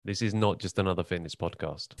This is not just another fitness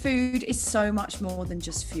podcast. Food is so much more than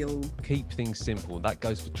just fuel. Keep things simple. That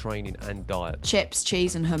goes for training and diet. Chips,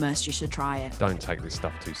 cheese and hummus, you should try it. Don't take this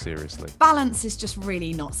stuff too seriously. Balance is just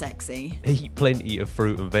really not sexy. Eat plenty of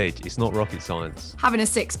fruit and veg. It's not rocket science. Having a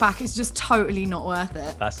six-pack is just totally not worth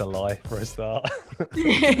it. That's a lie for a start.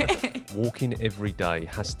 Walking every day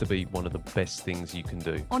has to be one of the best things you can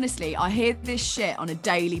do. Honestly, I hear this shit on a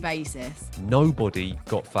daily basis. Nobody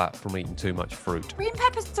got fat from eating too much fruit. Green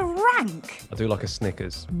peppers are rank. I do like a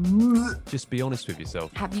Snickers. Just be honest with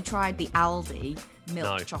yourself. Have you tried the Aldi milk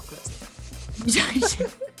No. chocolate?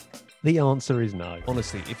 The answer is no.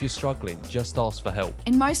 Honestly, if you're struggling, just ask for help.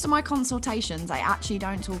 In most of my consultations, I actually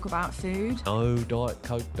don't talk about food. No, Diet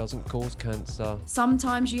Coke doesn't cause cancer.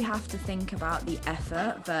 Sometimes you have to think about the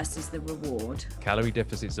effort versus the reward. Calorie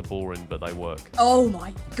deficits are boring, but they work. Oh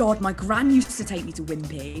my God, my gran used to take me to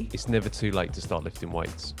Wimpy. It's never too late to start lifting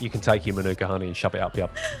weights. You can take your Manuka honey and shove it up your...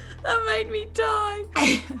 That made me die.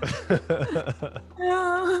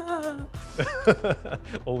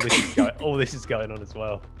 all this is going on as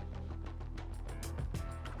well.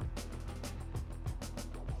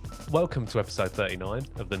 Welcome to episode 39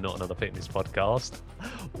 of the Not Another Fitness podcast.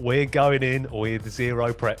 We're going in with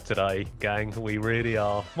zero prep today, gang. We really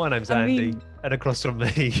are. My name's Andy, and across from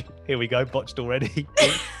me, here we go, botched already.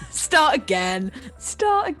 Start again.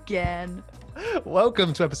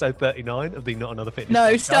 Welcome to episode 39 of the Not Another Fitness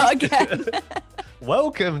No, podcast. start again.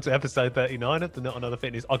 Welcome to episode 39 of the Not Another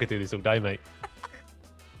Fitness. I could do this all day, mate.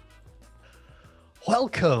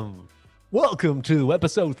 Welcome to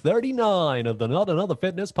episode 39 of the Not Another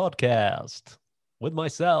Fitness podcast with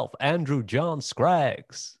myself, Andrew John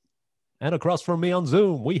Scraggs. And across from me on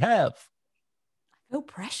Zoom, we have... I feel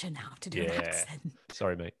pressure now to do an accent.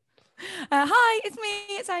 Sorry, mate. Hi, it's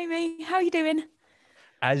me, it's Amy. How are you doing?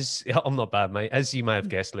 I'm not bad, mate. As you may have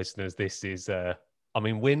guessed, listeners, this is...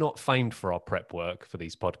 we're not famed for our prep work for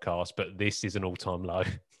these podcasts, but this is an all-time low.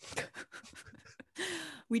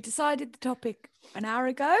 We decided the topic an hour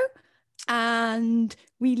ago, and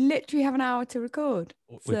we literally have an hour to record.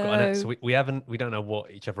 We don't know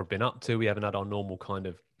what each other have been up to. We haven't had our normal kind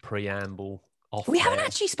of preamble off. We haven't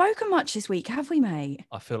actually spoken much this week, have we, mate?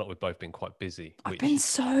 I feel like we've both been quite busy. I've been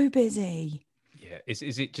so busy. Yeah.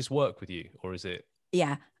 Is it just work with you, or is it?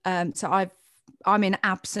 Yeah. So I'm in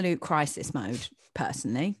absolute crisis mode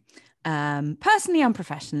personally. Personally and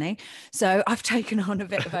professionally. So I've taken on a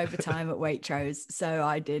bit of overtime at Waitrose. So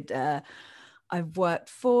I'll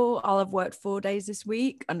have worked 4 days this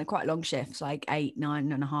week, and they're quite long shifts, like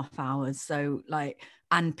 9.5 hours. So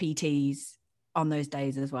and PTs on those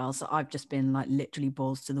days as well. So I've just been like literally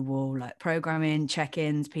balls to the wall, like programming,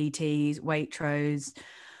 check-ins, PTs, Waitrose,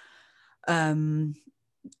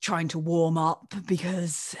 trying to warm up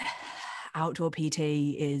because outdoor PT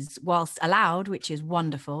is, whilst allowed, which is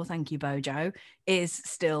wonderful, thank you Bojo, is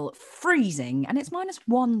still freezing, and it's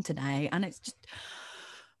 -1 today, and it's just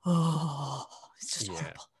horrible.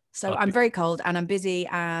 So I'm very cold and I'm busy,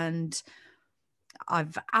 and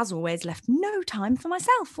I've, as always, left no time for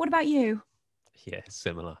myself. What about you? Yeah,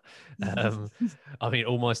 similar.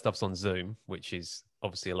 All my stuff's on Zoom, which is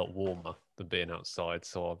obviously a lot warmer than being outside,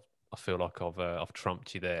 so I feel like I've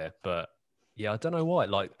trumped you there. But yeah, I don't know why.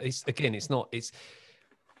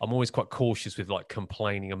 I'm always quite cautious with like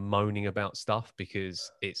complaining and moaning about stuff,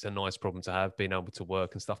 because it's a nice problem to have, being able to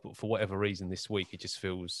work and stuff. But for whatever reason this week, it just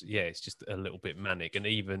feels, it's just a little bit manic. And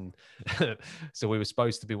even, so we were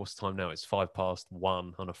supposed to be, what's the time now? It's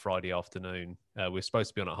 1:05 on a Friday afternoon. We were supposed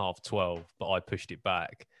to be on at 12:30, but I pushed it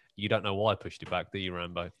back. You don't know why I pushed it back, do you,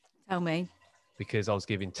 Rambo? Tell me. Because I was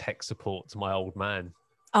giving tech support to my old man.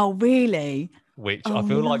 Oh, really? Which I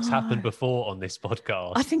feel like's happened before on this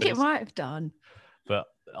podcast. I think it might have done. But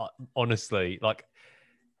honestly,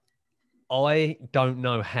 I don't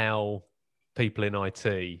know how people in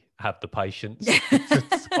IT have the patience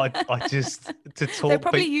I just to talk. They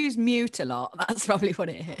probably use mute a lot. That's probably what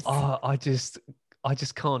it is. I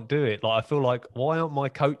just can't do it. Like, I feel like, why aren't my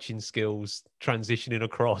coaching skills transitioning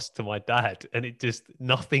across to my dad? And it just,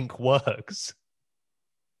 nothing works.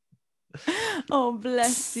 Oh,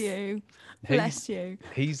 bless you. Bless you.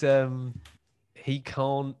 He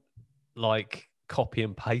can't copy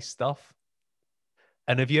and paste stuff.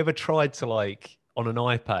 And have you ever tried to on an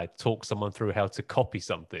iPad talk someone through how to copy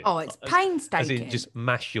something? Oh, it's painstaking. As in, just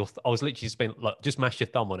mash your I was literally just been just mash your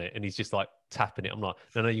thumb on it, and he's just tapping it. I'm like,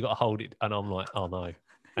 no, you got to hold it. And I'm like, oh no.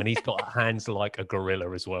 And he's got hands like a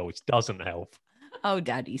gorilla as well, which doesn't help. Oh,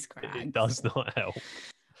 Daddy Scraggs. It does not help.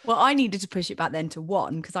 Well, I needed to push it back then to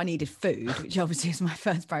 1 because I needed food, which obviously is my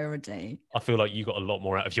first priority. I feel like you got a lot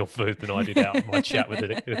more out of your food than I did out of my chat with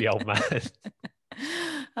the old man.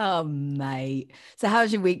 Oh, mate. So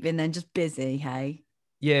how's your week been then? Just busy, hey?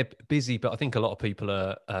 Yeah, busy, but I think a lot of people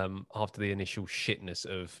are after the initial shitness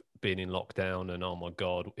of being in lockdown and oh my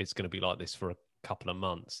god, it's going to be like this for a couple of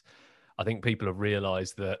months. I think people have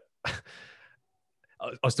realised that.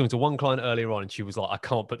 I was talking to one client earlier on, and she was like, "I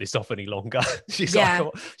can't put this off any longer." she's like, Yeah.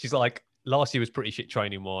 "She's like, last year was pretty shit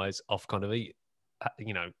training wise. I've kind of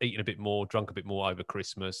eaten a bit more, drunk a bit more over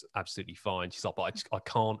Christmas. Absolutely fine." She's like, "But I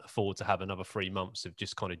can't afford to have another 3 months of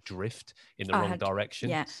just kind of drift in the wrong direction."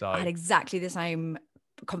 Yeah, I So had exactly the same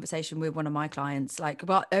conversation with one of my clients. Like,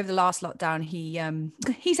 well, over the last lockdown,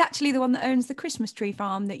 he's actually the one that owns the Christmas tree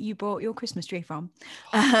farm that you bought your Christmas tree from.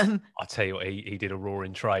 I tell you what, he did a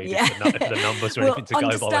roaring trade. Yeah. If the numbers are Well, anything to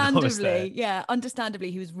go by when I was there.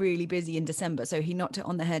 understandably, he was really busy in December, so he knocked it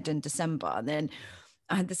on the head in December, and then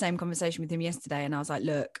I had the same conversation with him yesterday, and I was like,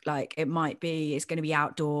 look, like it's going to be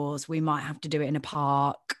outdoors. We might have to do it in a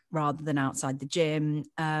park rather than outside the gym.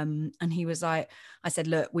 And he was like, I said,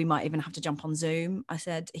 look, we might even have to jump on Zoom. I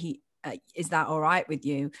said, is that all right with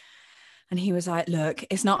you? And he was like, look,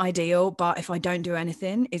 it's not ideal, but if I don't do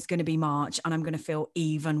anything, it's going to be March and I'm going to feel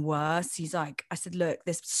even worse. He's like, I said, look,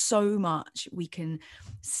 there's so much we can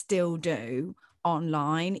still do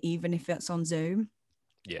online, even if it's on Zoom.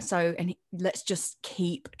 Yeah. So, let's just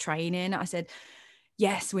keep training. I said,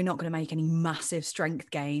 yes, we're not going to make any massive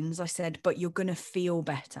strength gains. I said, but you're going to feel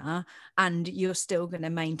better and you're still going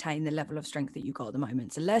to maintain the level of strength that you got at the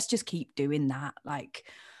moment. So let's just keep doing that.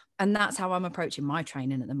 And that's how I'm approaching my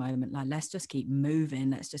training at the moment. Like, let's just keep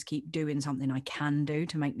moving. Let's just keep doing something I can do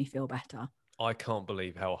to make me feel better. I can't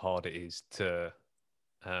believe how hard it is to,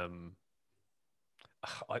 I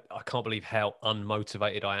can't believe how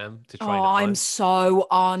unmotivated I am to train at home. I'm so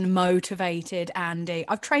unmotivated, Andy.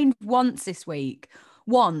 I've trained once this week.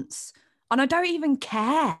 Once. And I don't even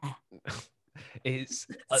care.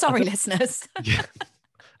 Sorry, listeners. Yeah.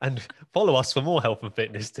 And follow us for more health and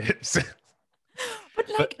fitness tips.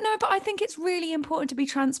 But I think it's really important to be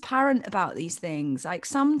transparent about these things. Like,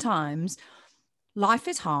 sometimes life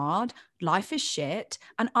is hard, life is shit,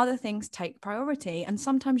 and other things take priority. And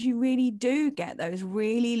sometimes you really do get those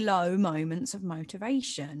really low moments of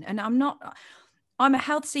motivation. And I'm a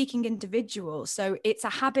health seeking individual. So it's a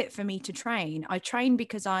habit for me to train. I train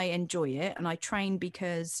because I enjoy it, and I train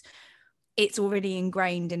because it's already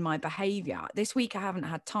ingrained in my behavior. This week, I haven't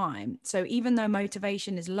had time. So even though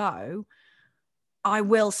motivation is low, I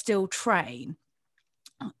will still train.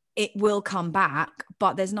 It will come back,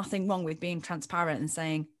 but there's nothing wrong with being transparent and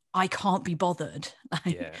saying, I can't be bothered.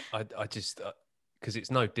 Yeah, I just, because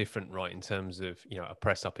it's no different, right? In terms of, a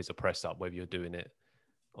press up is a press up, whether you're doing it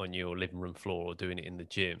on your living room floor or doing it in the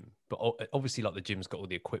gym. But obviously, like, the gym's got all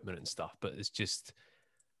the equipment and stuff, but it's just,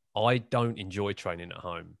 I don't enjoy training at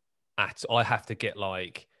home. I have to I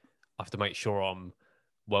have to make sure I'm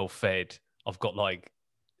well fed. I've got like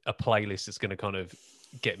a playlist that's going to kind of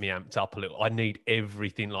get me amped up a little. I need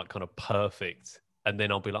everything like kind of perfect, and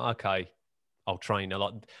then I'll be like, okay, I'll train.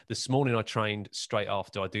 Like this morning, I trained straight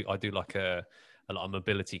after. I do like a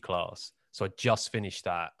mobility class. So I just finished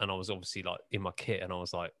that, and I was obviously like in my kit, and I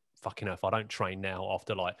was like, fucking hell, if I don't train now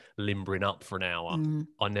after like limbering up for an hour,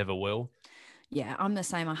 I never will. Yeah, I'm the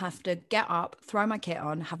same. I have to get up, throw my kit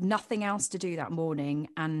on, have nothing else to do that morning,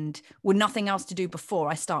 and nothing else to do before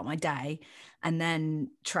I start my day, and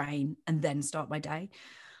then train and then start my day.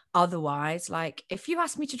 Otherwise, like, if you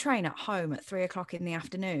asked me to train at home at 3:00 in the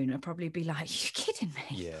afternoon, I'd probably be like, you're kidding me.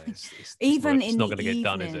 Yeah, it's Not going to get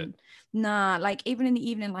done, is it? Nah, like, even in the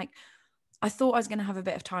evening, like, I thought I was going to have a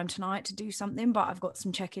bit of time tonight to do something, but I've got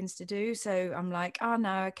some check-ins to do. So I'm like, oh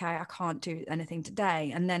no, okay, I can't do anything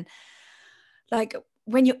today. And then, like,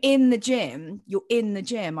 when you're in the gym, you're in the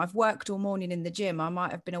gym. I've worked all morning in the gym. I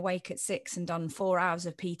might have been awake at 6 and done 4 hours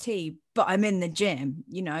of PT, but I'm in the gym.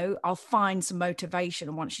 I'll find some motivation.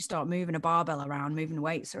 And once you start moving a barbell around, moving the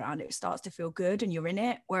weights around, it starts to feel good and you're in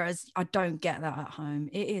it. Whereas I don't get that at home.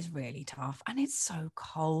 It is really tough. And it's so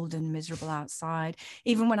cold and miserable outside.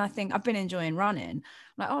 Even when I think I've been enjoying running,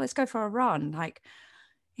 like, oh, let's go for a run. Like,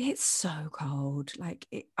 it's so cold. Like,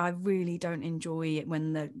 I really don't enjoy it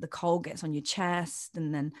when the cold gets on your chest,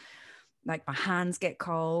 and then like my hands get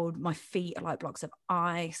cold, my feet are like blocks of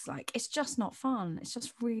ice. Like, it's just not fun. It's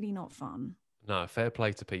just really not fun. No, fair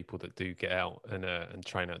play to people that do get out and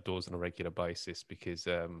train outdoors on a regular basis, because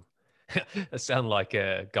I sound like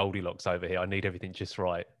Goldilocks over here. I need everything just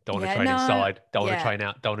right. Don't want to train inside. Don't want to train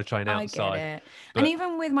out. Don't want to train outside. I get it. And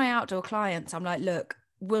even with my outdoor clients, I'm like, look,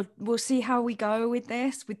 we'll see how we go with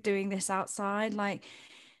doing this outside. Like,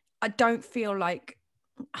 I don't feel like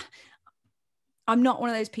I'm not one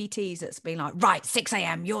of those PTs that's been like, right, 6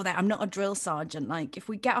 a.m, you're there. I'm not a drill sergeant. Like, if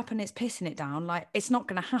we get up and it's pissing it down, like, it's not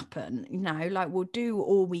going to happen, you know, like, we'll do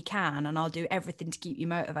all we can and I'll do everything to keep you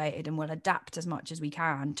motivated and we'll adapt as much as we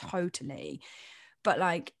can, totally. But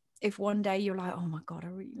like, if one day you're like, oh my God, I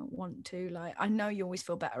really don't want to, like, I know you always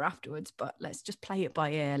feel better afterwards, but let's just play it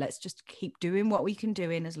by ear. Let's just keep doing what we can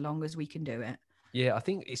do in as long as we can do it. Yeah, I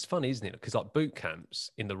think it's funny, isn't it? Because like boot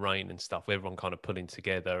camps in the rain and stuff, where everyone kind of pulling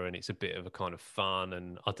together and it's a bit of a kind of fun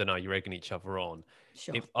and I don't know, you're egging each other on.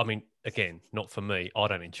 Sure. I mean, again, not for me. I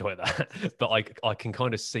don't enjoy that, but I can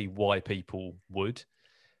kind of see why people would.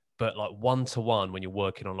 But like one-to-one, when you're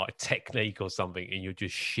working on like technique or something and you're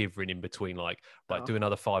just shivering in between, like, right, do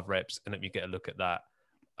another 5 reps and let me get a look at that.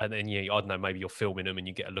 And then, yeah, I don't know, maybe you're filming them and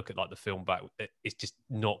you get a look at like the film back. It's just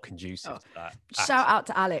not conducive to that. Shout out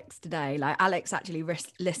to Alex today. Like, Alex actually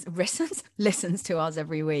listens to us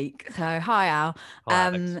every week. So hi, Al.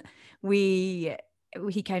 Alex. He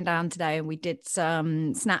came down today and we did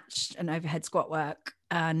some snatch and overhead squat work.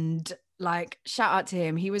 And like, shout out to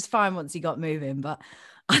him. He was fine once he got moving, but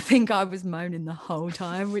I think I was moaning the whole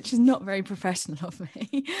time, which is not very professional of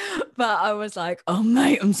me. But I was like, oh,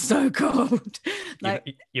 mate, I'm so cold.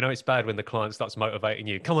 Like, you know, it's bad when the client starts motivating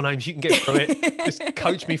you. Come on, Ames, you can get through it. Just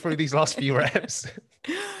coach me through these last few reps.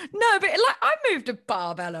 No, but like, I moved a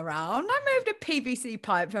barbell around. I moved a PVC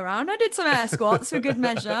pipe around. I did some air squats for good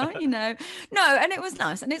measure, you know. No, and it was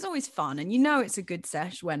nice. And it's always fun. And you know it's a good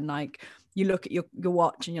sesh when like you look at your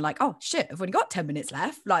watch and you're like, oh shit, I've only got 10 minutes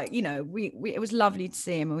left. Like, you know, we it was lovely to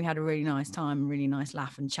see him and we had a really nice time, really nice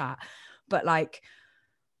laugh and chat. But like,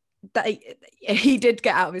 he did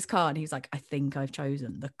get out of his car and he's like, I think I've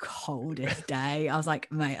chosen the coldest day. I was like,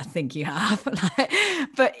 mate, I think you have. Like,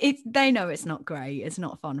 but they know it's not great. It's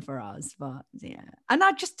not fun for us. But yeah. And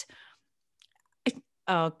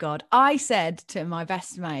oh God, I said to my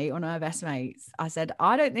best mate, one of my best mates, I said,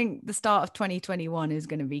 I don't think the start of 2021 is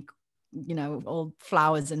going to be, you know, all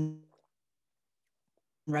flowers and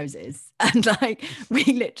roses. And like, we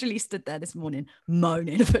literally stood there this morning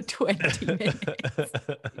moaning for 20 minutes.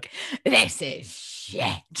 Like, this is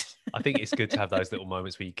shit. I think it's good to have those little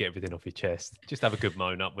moments where you get everything off your chest. Just have a good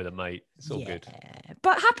moan up with a mate. It's all good.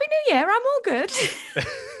 But Happy New Year. I'm all good.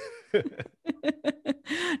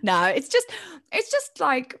 No, it's just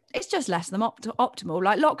less than optimal.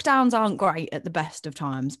 Like, lockdowns aren't great at the best of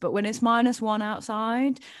times, but when it's -1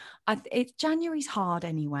 outside, January's hard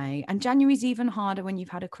anyway, and January's even harder when you've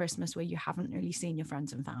had a Christmas where you haven't really seen your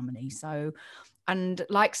friends and family. So, and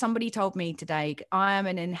like somebody told me today, I am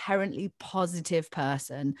an inherently positive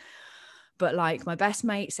person, but like my best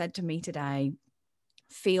mate said to me today,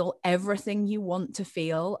 feel everything you want to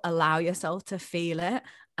feel, allow yourself to feel it,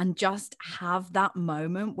 and just have that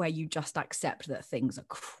moment where you just accept that things are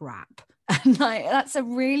crap. And like, that's a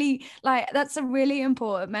really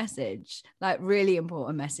important message,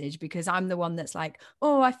 because I'm the one that's like,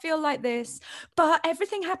 oh, I feel like this, but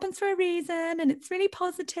everything happens for a reason and it's really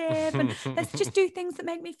positive and let's just do things that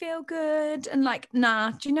make me feel good. And like,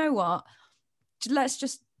 nah, do you know what? Let's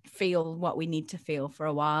just feel what we need to feel for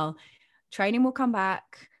a while. Training will come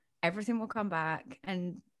back, everything will come back,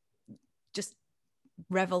 and just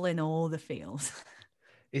revel in all the feels.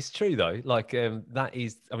 It's true though. Like that's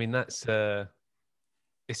it's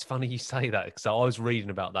funny you say that, because I was reading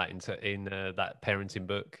about that in that parenting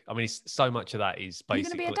book. I mean, so much of that is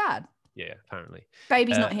basically. You're gonna be a dad? Yeah, apparently.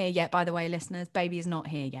 Baby's not here yet, by the way, listeners. Baby is not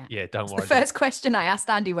here yet. Yeah, don't worry. The first question I asked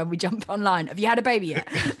Andy when we jump online: have you had a baby yet?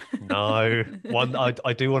 No.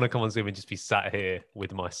 I do want to come on Zoom and just be sat here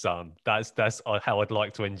with my son. That's how I'd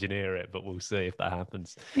like to engineer it, but we'll see if that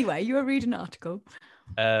happens. Anyway, you were reading an article.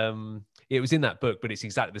 It was in that book, but it's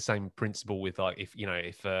exactly the same principle with like, if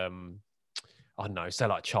I don't know, say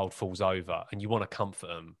like a child falls over and you want to comfort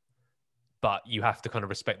them, but you have to kind of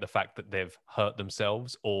respect the fact that they've hurt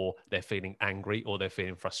themselves, or they're feeling angry, or they're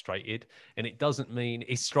feeling frustrated. And it doesn't mean,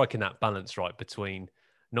 it's striking that balance, right, between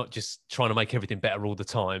not just trying to make everything better all the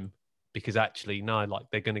time, because actually, no, like,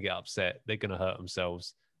 they're going to get upset, they're going to hurt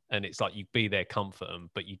themselves. And it's like, you be there, comfort them,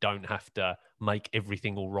 but you don't have to make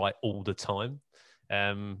everything all right all the time.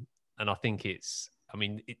 And I think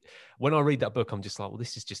when I read that book, I'm just like, well,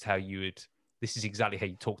 this is exactly how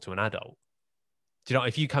you talk to an adult. Do you know,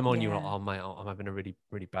 if you come on, you're like, oh, mate, I'm having a really,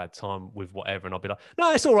 really bad time with whatever. And I'll be like,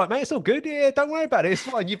 no, it's all right, mate. It's all good. Yeah, don't worry about it. It's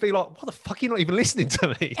fine. You'd be like, what the fuck? You're not even listening to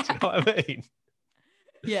me. Do you know what I mean?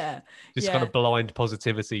 Yeah. Just kind of blind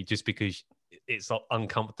positivity, just because it's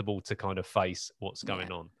uncomfortable to kind of face what's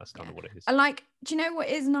going on. That's kind of what it is. And like, do you know what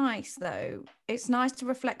is nice though? It's nice to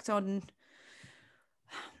reflect on.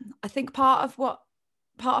 I think part of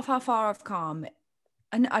how far I've come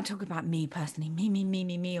and I talk about me personally,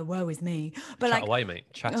 me, woe is me. But Chat like, away,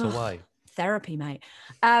 mate. Chat away. Therapy, mate.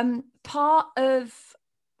 Part of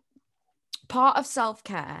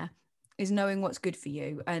self-care is knowing what's good for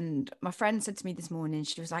you. And my friend said to me this morning,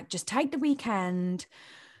 she was like, just take the weekend,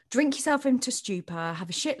 drink yourself into stupor, have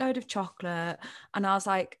a shitload of chocolate. And I was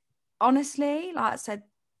like, honestly, like I said,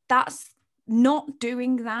 that's not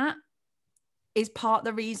doing that is part of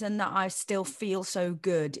the reason that I still feel so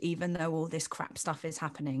good, even though all this crap stuff is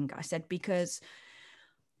happening. I said, because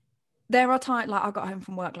there are times, like I got home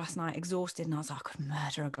from work last night exhausted and I was like, I could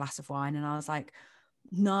murder a glass of wine. And I was like,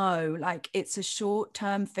 no, like it's a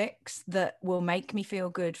short-term fix that will make me feel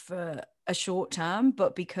good for a short term,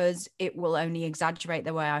 but because it will only exaggerate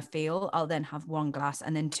the way I feel, I'll then have one glass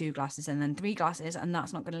and then two glasses and then three glasses, and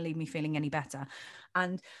that's not going to leave me feeling any better.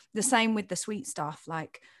 And the same with the sweet stuff.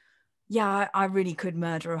 Like, yeah, I really could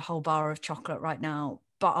murder a whole bar of chocolate right now,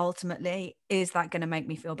 but ultimately, is that going to make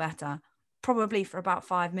me feel better? Probably for about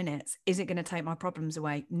 5 minutes. Is it going to take my problems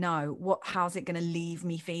away? No. How's it going to leave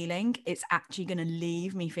me feeling? It's actually going to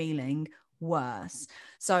leave me feeling worse.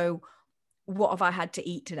 So what have I had to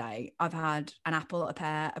eat today? I've had an apple, a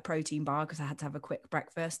pear, a protein bar because I had to have a quick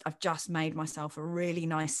breakfast. I've just made myself a really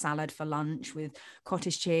nice salad for lunch with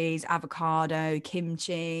cottage cheese, avocado,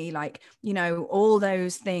 kimchi, like, you know, all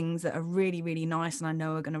those things that are really, really nice and I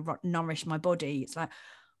know are going to nourish my body. It's like,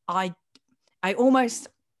 I almost,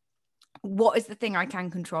 what is the thing I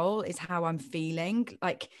can control is how I'm feeling,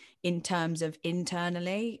 like in terms of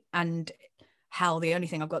internally, and hell, the only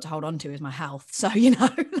thing I've got to hold on to is my health. So, you know,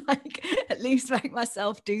 like at least make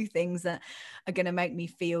myself do things that are going to make me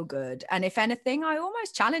feel good. And if anything, I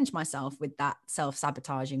almost challenge myself with that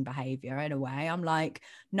self-sabotaging behavior in a way. I'm like,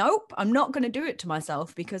 nope, I'm not going to do it to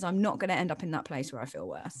myself because I'm not going to end up in that place where I feel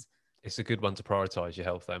worse. It's a good one to prioritize your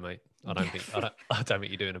health, though, mate. I don't think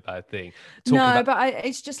you're doing a bad thing.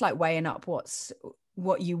 It's just like weighing up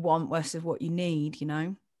what you want versus what you need, you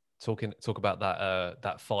know. Talk about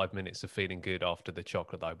that 5 minutes of feeling good after the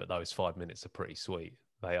chocolate, though. But those 5 minutes are pretty sweet.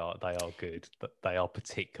 They are good. But they are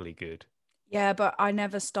particularly good. Yeah, but I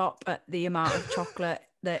never stop at the amount of chocolate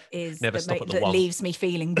that leaves me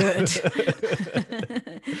feeling good.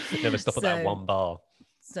 Never stop at that one bar.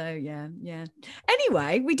 So yeah.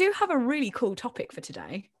 Anyway, we do have a really cool topic for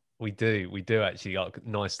today. We do actually, like,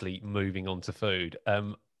 nicely moving on to food.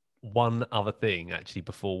 One other thing actually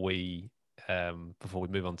before we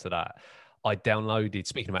move on to that, I downloaded.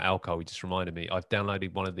 Speaking about alcohol, it just reminded me. I've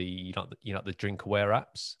downloaded one of the the drink aware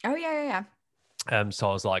apps. Oh yeah. So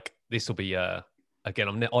I was like, this will be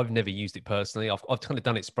again. I've never used it personally. I've kind of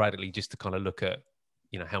done it sporadically just to kind of look at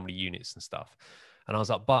how many units and stuff. And I was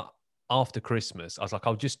like, but after Christmas, I was like,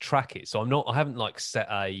 I'll just track it. So I haven't like set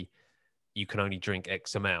you can only drink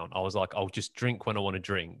X amount. I was like, I'll just drink when I want to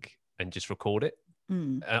drink and just record it.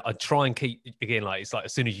 I try and keep, again, like, it's like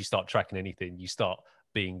as soon as you start tracking anything, you start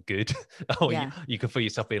being good. You can feel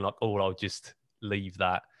yourself being like, oh, well, I'll just leave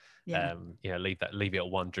that. Leave it at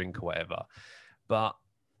one drink or whatever. But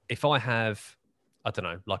if I have, I don't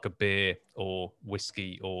know, like a beer or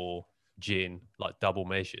whiskey or gin, like double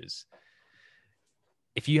measures,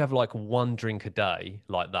 if you have like one drink a day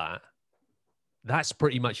like that, that's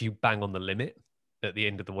pretty much you bang on the limit at the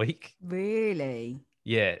end of the week. Really?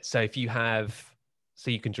 Yeah. So if you have, so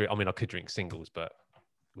you can drink, I mean, I could drink singles, but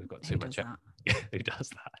we've got too much. Who does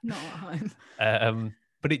that? Not at home.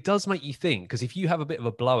 But it does make you think, because if you have a bit of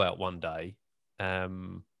a blowout one day,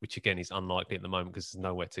 which again is unlikely at the moment because there's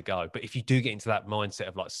nowhere to go. But if you do get into that mindset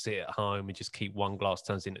of like sit at home and just keep one glass,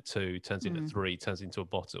 turns into two, turns into three, turns into a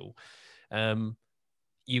bottle,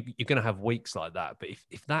 you're going to have weeks like that. But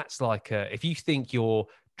if that's like, if you think you're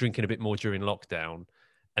drinking a bit more during lockdown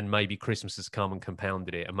and maybe Christmas has come and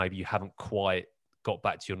compounded it, and maybe you haven't quite got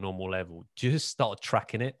back to your normal level, just start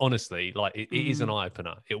tracking it. Honestly, like it is an eye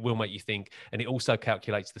opener. It will make you think. And it also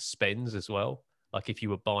calculates the spends as well. Like if you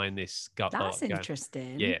were buying this gut, that's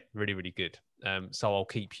interesting. Yeah, really, really good. So I'll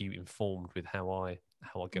keep you informed with how I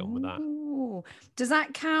get on with that. Does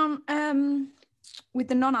that count with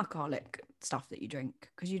the non-alcoholic stuff that you drink?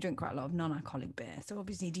 Because you drink quite a lot of non-alcoholic beer. So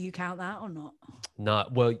obviously, do you count that or not? No,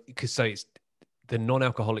 well, because it's the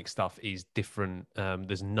non-alcoholic stuff is different.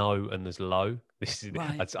 There's no and there's low. This is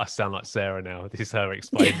right. I sound like Sarah now. This is her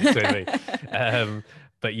explaining it to me.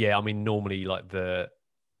 But yeah, I mean, normally like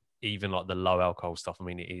even like the low alcohol stuff, I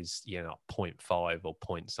mean, it is 0.5 or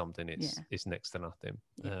point something. It's next to nothing.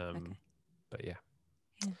 Okay. But yeah.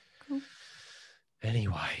 Cool.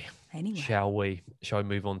 Anyway, shall we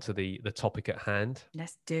move on to the topic at hand?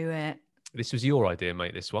 Let's do it. This was your idea,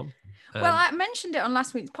 mate, this one. Well, I mentioned it on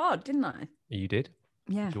last week's pod, didn't I? You did?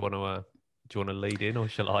 Yeah. Do you want to lead in, or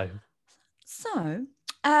shall I? So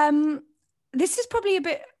This is probably a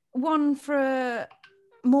bit one for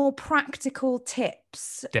more practical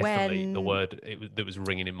tips. Definitely the word that was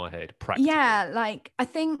ringing in my head. Practical. Yeah, like I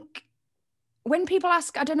think when people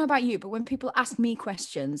ask, I don't know about you, but when people ask me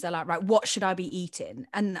questions, they're like, right, what should I be eating?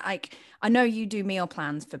 And like, I know you do meal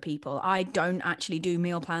plans for people. I don't actually do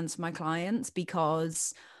meal plans for my clients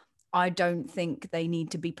because I don't think they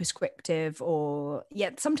need to be prescriptive, or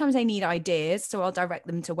yet sometimes they need ideas. So I'll direct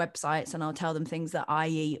them to websites and I'll tell them things that I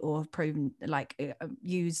eat or have proven, like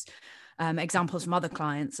use examples from other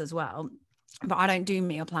clients as well. But I don't do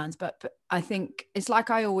meal plans. But I think it's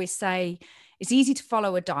like I always say, it's easy to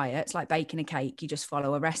follow a diet. It's like baking a cake. You just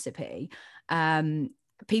follow a recipe.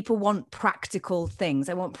 People want practical things.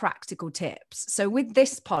 They want practical tips. So with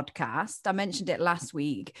this podcast, I mentioned it last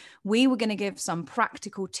week, we were going to give some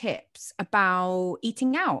practical tips about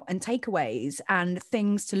eating out and takeaways and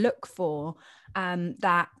things to look for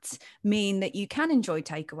that mean that you can enjoy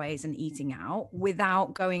takeaways and eating out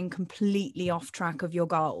without going completely off track of your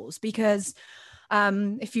goals. Because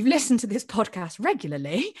if you've listened to this podcast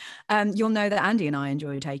regularly, you'll know that Andy and I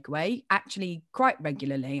enjoy a takeaway actually quite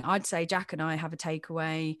regularly. I'd say Jack and I have a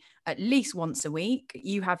takeaway at least once a week.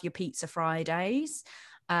 You have your pizza Fridays.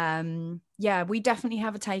 Yeah, we definitely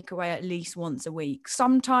have a takeaway at least once a week,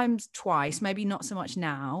 sometimes twice, maybe not so much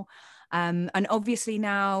now. And obviously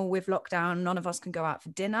now with lockdown, none of us can go out for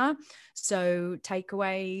dinner. So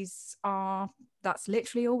takeaways that's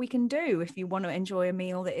literally all we can do if you want to enjoy a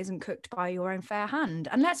meal that isn't cooked by your own fair hand.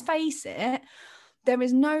 And let's face it, there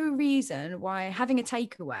is no reason why having a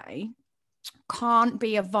takeaway can't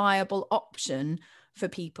be a viable option for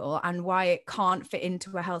people, and why it can't fit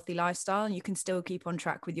into a healthy lifestyle and you can still keep on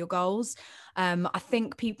track with your goals. I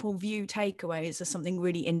think people view takeaways as something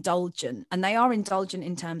really indulgent, and they are indulgent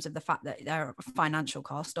in terms of the fact that they're a financial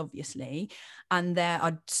cost, obviously, and there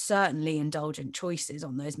are certainly indulgent choices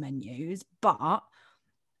on those menus. But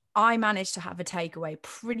I manage to have a takeaway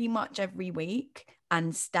pretty much every week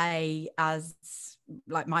and stay as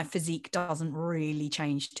like my physique doesn't really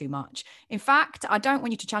change too much. In fact, I don't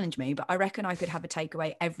want you to challenge me, but I reckon I could have a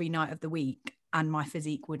takeaway every night of the week and my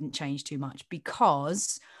physique wouldn't change too much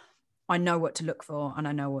because I know what to look for and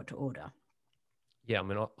I know what to order. Yeah, I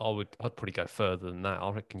mean, I'd probably go further than that. I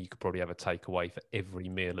reckon you could probably have a takeaway for every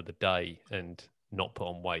meal of the day and not put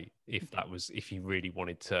on weight if you really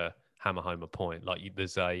wanted to hammer home a point. Like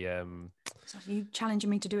there's a So are you challenging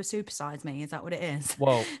me to do a supersize me? Is that what it is?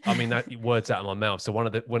 Well, I mean, that words out of my mouth. So one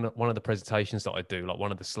of the presentations that I do, like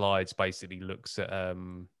one of the slides basically looks at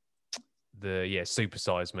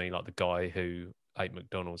supersize me, like the guy who ate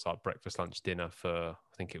McDonald's like breakfast, lunch, dinner for,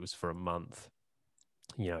 I think it was for a month.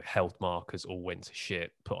 You know, health markers all went to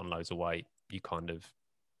shit, put on loads of weight. You kind of,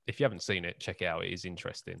 if you haven't seen it, check it out. It is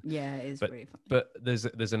interesting. Yeah, it is really funny. But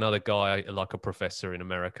there's another guy, like a professor in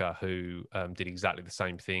America, who did exactly the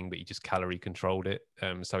same thing, but he just calorie controlled it.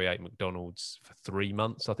 So he ate McDonald's for 3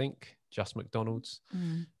 months, I think, just McDonald's,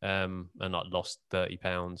 and like lost 30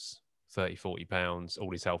 pounds, 30, 40 pounds.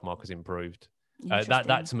 All his health markers improved.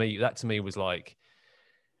 That to me was like,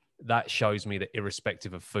 that shows me that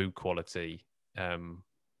irrespective of food quality,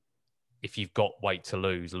 if you've got weight to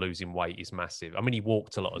lose, losing weight is massive. I mean, he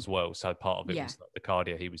walked a lot as well, so part of it was like the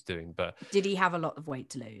cardio he was doing. But did he have a lot of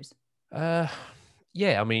weight to lose?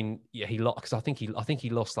 Yeah, I mean, yeah, he lost, because I think he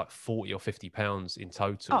lost like 40 or 50 pounds in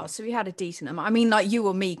total. Oh, so he had a decent amount. I mean, like you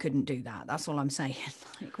or me couldn't do that. That's all I'm saying.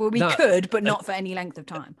 Like, well, we could, but not for any length of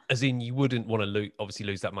time. As in, you wouldn't want to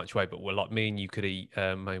lose that much weight, but well, like me and you could eat.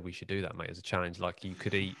 Maybe we should do that, mate, as a challenge. Like you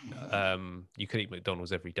could eat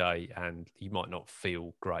McDonald's every day, and you might not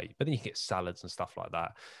feel great, but then you can get salads and stuff like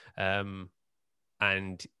that,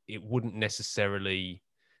 and it wouldn't necessarily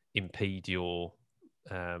impede your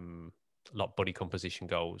like body composition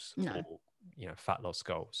goals or fat loss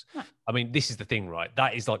goals. No. I mean, this is the thing, right?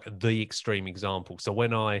 That is like the extreme example. So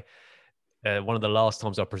when one of the last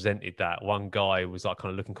times I presented that, one guy was like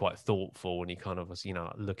kind of looking quite thoughtful, and he kind of was,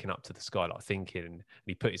 looking up to the sky, like thinking, and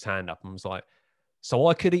he put his hand up and was like, so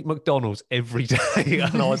I could eat McDonald's every day.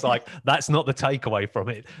 And I was like, that's not the takeaway from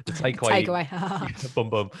it. The takeaway, boom,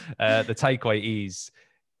 boom. The takeaway is,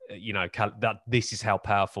 that this is how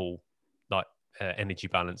powerful energy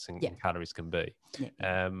balance and calories can be.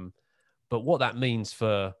 But what that means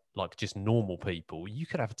for like just normal people, you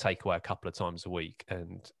could have a takeaway a couple of times a week,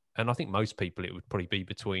 and I think most people it would probably be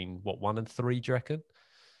between 1 and 3. Do you reckon?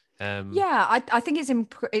 I think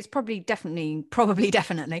it's probably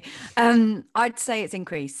definitely. I'd say it's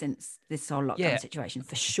increased since this whole lockdown situation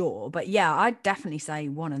for sure. But yeah, I'd definitely say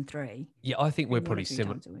 1 and 3. Yeah, I think we're probably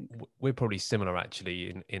similar. We're probably similar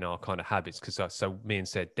actually in our kind of habits, because so me and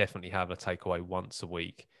Sed definitely have a takeaway once a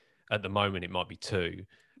week. At the moment, it might be two,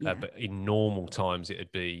 Yeah. but in normal times,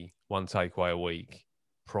 it'd be one takeaway a week,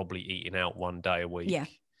 probably eating out one day a week. Yeah.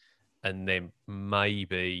 And then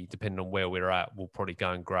maybe, depending on where we're at, we'll probably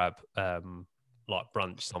go and grab like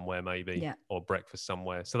brunch somewhere, maybe, or breakfast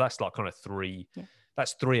somewhere. So that's like kind of three. Yeah.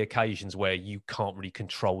 That's three occasions where you can't really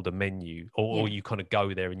control the menu, or you kind of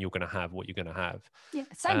go there and you're going to have what you're going to have. Yeah,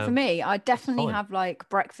 same for me. I definitely fine. have like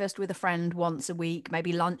breakfast with a friend once a week,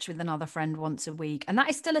 maybe lunch with another friend once a week. And that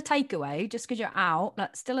is still a takeaway just because you're out.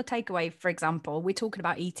 That's still a takeaway. For example, we're talking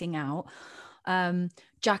about eating out.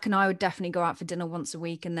 Jack and I would definitely go out for dinner once a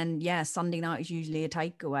week. And then, Sunday night is usually a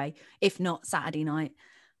takeaway, if not Saturday night.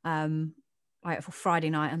 Like for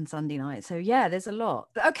Friday night and Sunday night. So there's a lot.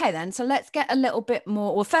 Okay, then. So let's get a little bit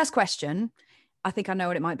more. Well, first question. I think I know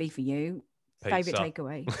what it might be for you. Pizza. Favorite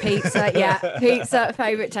takeaway. Pizza. Pizza.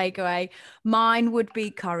 Favorite takeaway. Mine would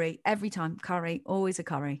be curry. Every time curry. Always a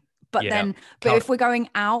curry. But if we're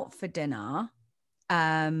going out for dinner,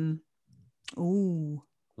 like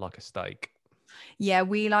a steak. Yeah,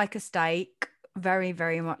 we like a steak. Very,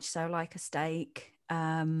 very much so. Like a steak.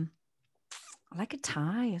 I like a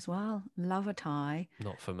Thai as well. Love a Thai.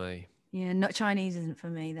 Not for me. Yeah, not Chinese isn't for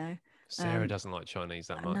me though. Sarah doesn't like Chinese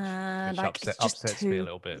that much. Nah, which upsets me a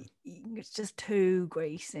little bit. It's just too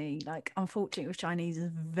greasy. Like, unfortunately, with Chinese,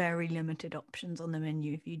 there's very limited options on the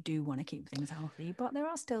menu if you do want to keep things healthy. But there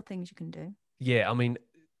are still things you can do. Yeah, I mean,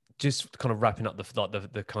 just kind of wrapping up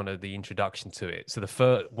the kind of the introduction to it. So the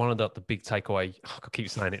first one of the big takeaway. I keep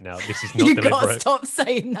saying it now. This is not you deliberate. Gotta stop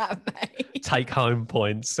saying that, mate. Take home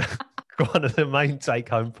points. One of the main take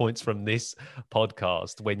home points from this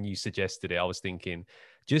podcast, when you suggested it, I was thinking,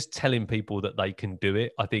 just telling people that they can do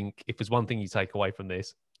it. I think if there's one thing you take away from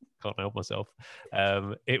this, can't help myself,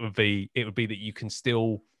 it would be that you can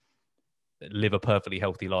still live a perfectly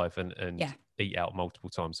healthy life and eat out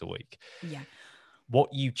multiple times a week. Yeah.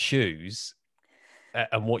 What you choose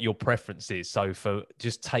and what your preference is. So for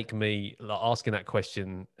just take me asking that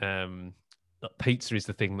question, pizza is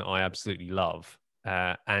the thing that I absolutely love.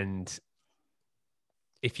 And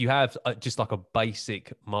if you have just like a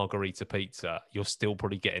basic margarita pizza, you're still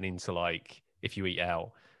probably getting into like, if you eat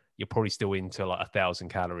out, you're probably still into like 1,000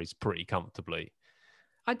 calories pretty comfortably.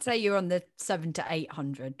 I'd say you're on the 700 to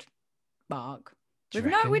 800 mark with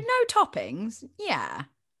no toppings. Yeah,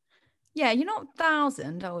 you're not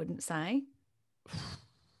 1,000. I wouldn't say.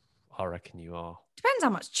 I reckon you are. Depends how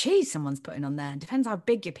much cheese someone's putting on there. Depends how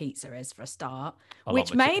big your pizza is for a start. I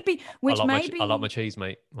like my cheese,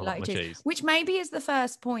 mate. I like my cheese. Which maybe is the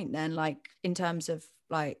first point then, like in terms of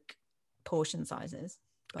like portion sizes.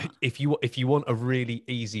 But if you want a really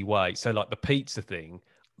easy way, so like the pizza thing,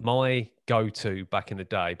 my go-to back in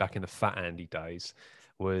the Fat Andy days,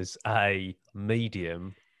 was a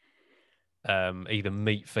medium, either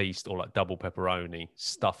meat feast or like double pepperoni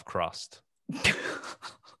stuffed crust.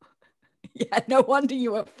 Yeah, no wonder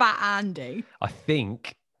you were Fat Andy. I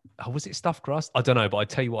think, was it stuffed crust? I don't know, but I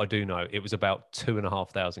tell you what I do know. It was about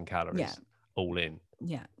 2,500 calories all in.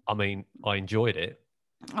 Yeah. I mean, I enjoyed it.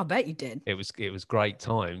 I bet you did. It was great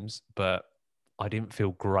times, but I didn't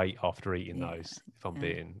feel great after eating those, if I'm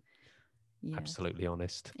being absolutely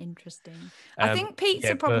honest. Interesting. I think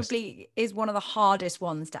pizza probably is one of the hardest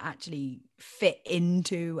ones to actually fit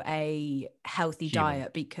into a healthy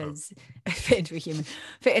diet because fit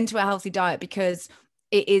into a healthy diet because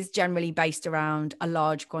it is generally based around a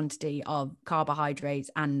large quantity of carbohydrates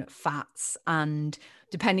and fats, and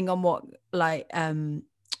depending on what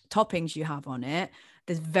toppings you have on it,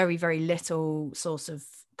 there's very, very little source of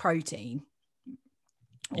protein.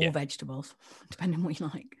 Or vegetables, depending on what you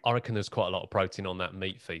like. I reckon there's quite a lot of protein on that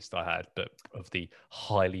meat feast I had, but of the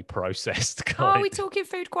highly processed kind. Are we talking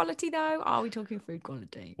food quality, though? Are we talking food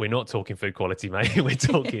quality? We're not talking food quality, mate. We're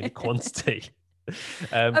talking quantity.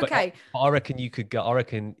 Okay. But I reckon you could go,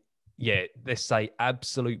 let's say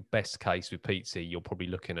absolute best case with pizza, you're probably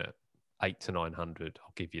looking at 800 to 900.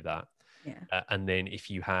 I'll give you that. Yeah. And then if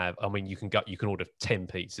you have, I mean, you can order 10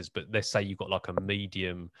 pizzas, but let's say you've got like a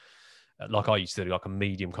medium, like I used to do, like a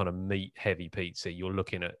medium kind of meat heavy pizza, you're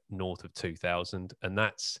looking at north of 2,000. And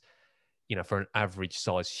that's, for an average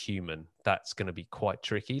size human, that's going to be quite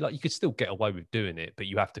tricky. Like you could still get away with doing it, but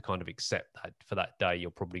you have to kind of accept that for that day,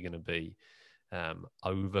 you're probably going to be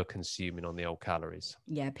over consuming on the old calories.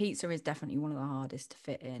 Yeah. Pizza is definitely one of the hardest to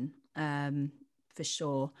fit in, for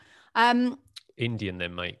sure. Indian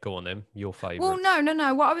then, mate. Go on then. Your favourite. Well,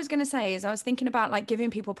 no. What I was going to say is I was thinking about like giving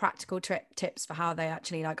people practical tips for how they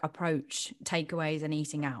actually like approach takeaways and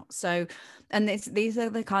eating out. So, and these are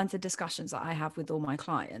the kinds of discussions that I have with all my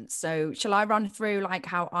clients. So shall I run through like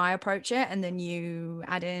how I approach it and then you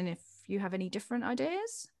add in if you have any different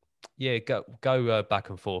ideas? Yeah, go back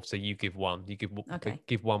and forth. So you give one. You Okay.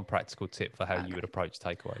 give one practical tip for how you Okay. would approach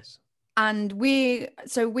takeaways. And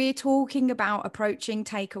we're talking about approaching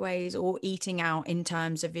takeaways or eating out in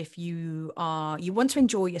terms of if you want to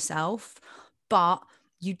enjoy yourself, but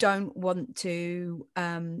you don't want to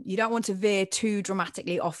veer too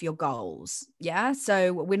dramatically off your goals. Yeah.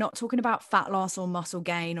 So we're not talking about fat loss or muscle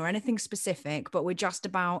gain or anything specific, but we're just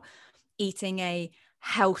about eating a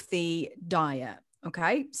healthy diet.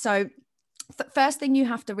 Okay. So first thing you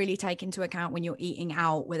have to really take into account when you're eating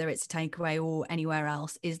out, whether it's a takeaway or anywhere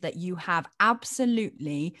else, is that you have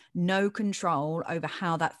absolutely no control over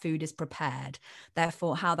how that food is prepared.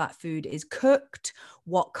 Therefore, how that food is cooked,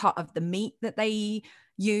 what cut of the meat that they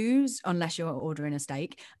use, unless you're ordering a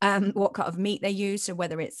steak, what cut of meat they use. So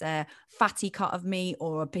whether it's a fatty cut of meat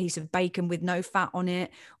or a piece of bacon with no fat on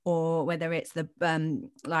it, or whether it's the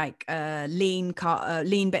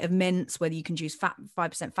lean bit of mince, whether you can choose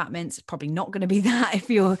 5% fat mince. It's probably not going to be that if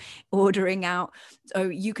you're ordering out. So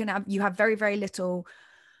you have very, very little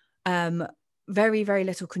very, very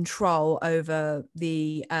little control over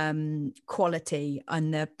the quality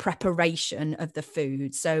and the preparation of the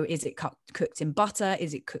food. So is it cooked in butter?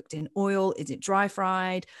 Is it cooked in oil? Is it dry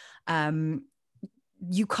fried?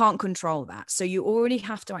 You can't control that. So you already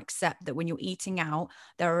have to accept that when you're eating out,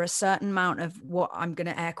 there are a certain amount of what I'm going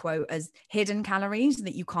to air quote as hidden calories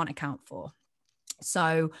that you can't account for.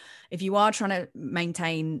 So if you are trying to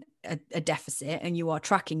maintain a deficit and you are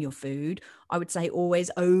tracking your food, I would say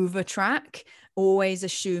always over track, always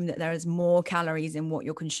assume that there is more calories in what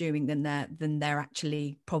you're consuming than there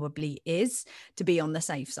actually probably is, to be on the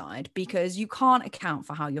safe side, because you can't account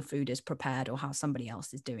for how your food is prepared or how somebody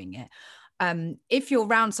else is doing it. If you're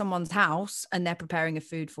around someone's house and they're preparing a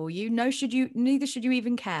food for you, neither should you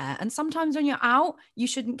even care. And sometimes when you're out, you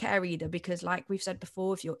shouldn't care either, because like we've said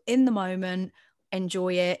before, if you're in the moment,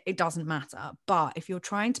 enjoy it, it doesn't matter. But if you're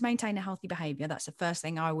trying to maintain a healthy behavior, that's the first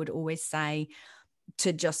thing I would always say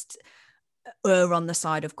to just err on the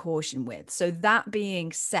side of caution with. So that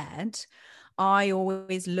being said, I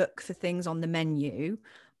always look for things on the menu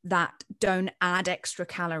that don't add extra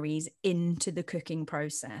calories into the cooking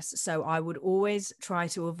process. So I would always try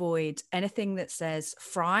to avoid anything that says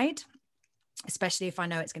fried, especially if I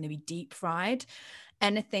know it's going to be deep fried.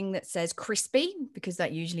 Anything that says crispy, because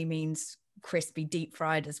that usually means crispy deep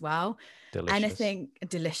fried as well. Delicious. Anything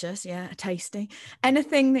delicious, yeah, tasty.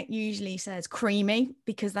 Anything that usually says creamy,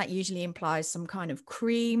 because that usually implies some kind of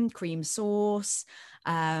cream sauce.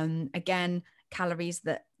 Again, calories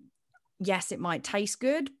that, yes, it might taste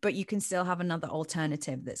good, but you can still have another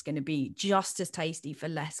alternative that's going to be just as tasty for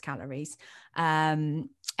less calories.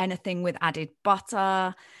 Anything with added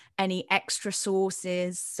butter, any extra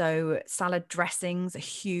sauces. So salad dressings are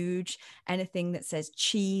huge. Anything that says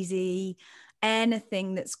cheesy,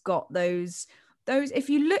 anything that's got those, if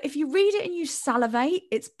you read it and you salivate,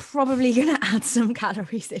 it's probably going to add some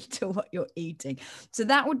calories into what you're eating. So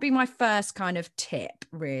that would be my first kind of tip,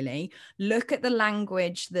 really. Look at the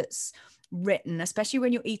language that's written, especially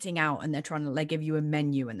when you're eating out and they give you a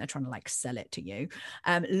menu and they're trying to like sell it to you.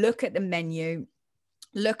 Look at the menu,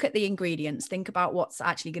 look at the ingredients, think about what's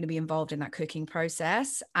actually going to be involved in that cooking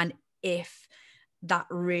process, and if that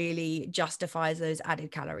really justifies those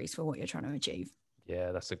added calories for what you're trying to achieve.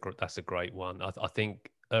 Yeah, that's a great one. I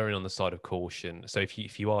think erring on the side of caution. So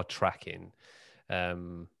if you are tracking,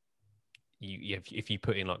 if you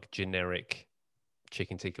put in like generic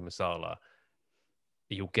chicken tikka masala,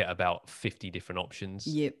 you'll get about 50 different options.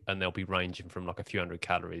 Yep. And they'll be ranging from like a few hundred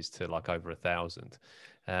calories to like over 1,000.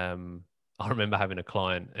 I remember having a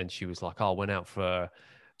client and she was like, I went to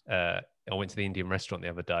the Indian restaurant the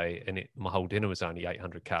other day and my whole dinner was only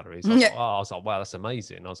 800 calories. I was like, wow, that's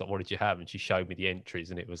amazing. I was like, what did you have? And she showed me the entries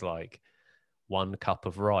and it was like 1 cup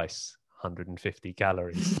of rice, 150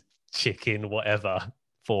 calories, chicken, whatever,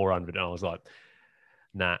 400. And I was like,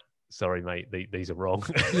 nah, sorry, mate, these are wrong.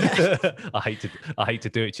 Yeah. I hate to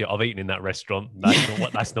do it to you. I've eaten in that restaurant.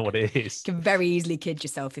 That's not what it is. You can very easily kid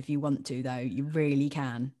yourself if you want to, though. You really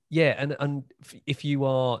can. Yeah, and if you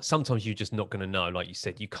are, sometimes you're just not going to know. Like you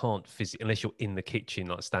said, you can't unless you're in the kitchen,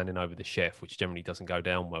 like standing over the chef, which generally doesn't go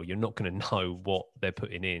down well. You're not going to know what they're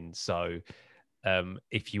putting in. So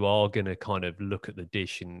if you are going to kind of look at the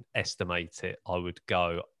dish and estimate it, I would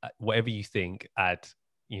go whatever you think, add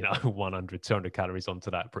 100, 200 calories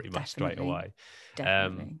onto that pretty much straight away.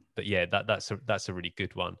 Definitely. But yeah, that's a really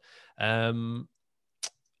good one.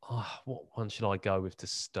 What one should I go with to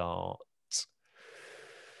start?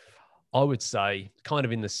 I would say kind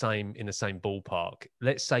of in the same ballpark.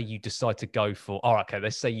 Let's say you decide to go for,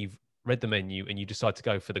 let's say you've read the menu and you decide to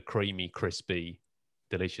go for the creamy, crispy,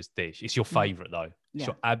 delicious dish. It's your favorite though. Yeah.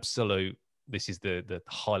 So absolute, this is the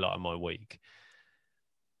highlight of my week.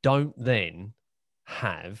 Don't then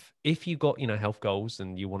have, if you got, health goals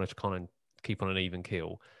and you want to kind of keep on an even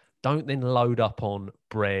keel, don't then load up on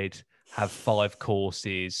bread, have 5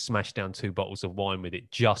 courses, smash down 2 bottles of wine with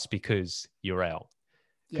it just because you're out.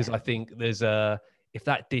 Because I think if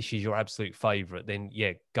that dish is your absolute favorite, then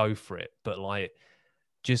yeah, go for it. But like,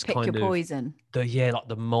 just pick kind your of poison. like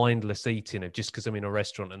the mindless eating of, just because I'm in a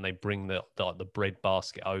restaurant and they bring the bread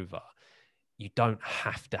basket over, you don't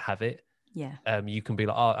have to have it. Yeah. You can be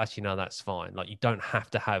like, oh, actually, no, that's fine. Like, you don't have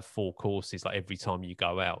to have 4 courses like every time you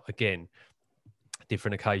go out. Again,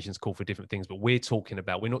 different occasions call for different things, but we're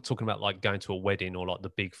not talking about like going to a wedding or like the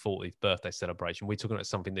big 40th birthday celebration. We're talking about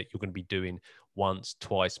something that you're going to be doing once,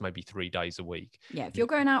 twice, maybe 3 days a week. Yeah, if you're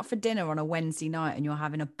going out for dinner on a Wednesday night and you're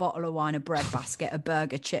having a bottle of wine, a bread basket, a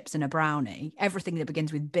burger, chips, and a brownie, everything that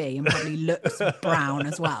begins with B and probably looks brown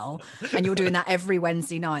as well, and you're doing that every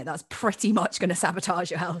Wednesday night, that's pretty much going to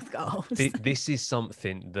sabotage your health goals. This is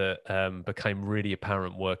something that became really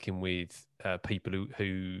apparent working with people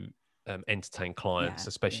who entertain clients,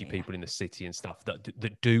 especially people in the city and stuff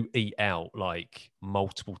that do eat out like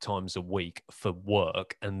multiple times a week for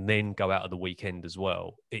work and then go out at the weekend as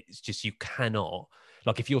well. It's just, you cannot,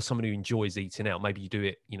 like, if you're someone who enjoys eating out, maybe you do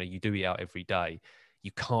it, you do eat out every day,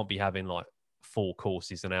 you can't be having like 4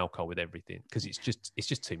 courses and alcohol with everything, because it's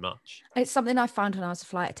just too much. It's something I found when I was a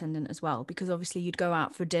flight attendant as well, because obviously you'd go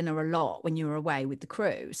out for dinner a lot when you were away with the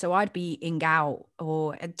crew. So I'd be eating out,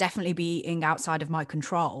 or definitely be eating outside of my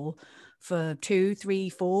control for 2, 3,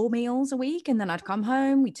 4 meals a week. And then I'd come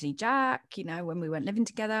home, we'd see Jack, when we weren't living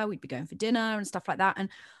together, we'd be going for dinner and stuff like that. And,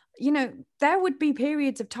 there would be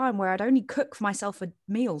periods of time where I'd only cook for myself a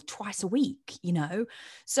meal twice a week,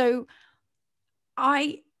 So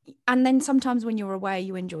and then sometimes when you're away,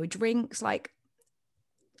 you enjoy drinks. Like,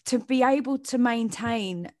 to be able to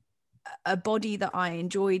maintain a body that I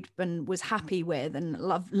enjoyed and was happy with and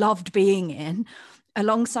loved being in,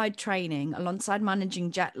 alongside training, alongside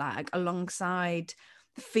managing jet lag, alongside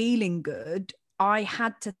feeling good, I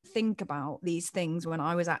had to think about these things when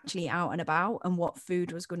I was actually out and about, and what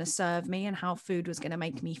food was going to serve me and how food was going to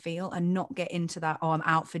make me feel, and not get into that, oh, I'm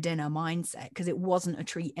out for dinner mindset, because it wasn't a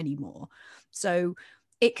treat anymore. So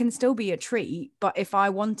it can still be a treat, but if I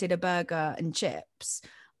wanted a burger and chips,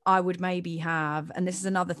 I would maybe have, and this is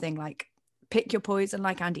another thing, like, pick your poison,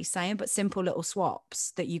 like Andy's saying, but simple little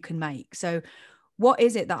swaps that you can make. So what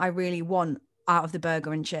is it that I really want out of the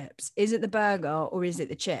burger and chips? Is it the burger or is it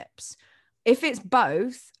the chips? If it's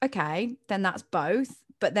both, okay, then that's both.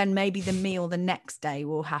 But then maybe the meal the next day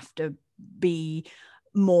will have to be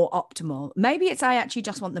more optimal. Maybe it's, I actually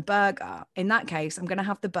just want the burger. In that case, I'm going to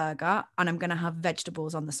have the burger and I'm going to have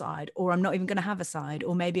vegetables on the side, or I'm not even going to have a side,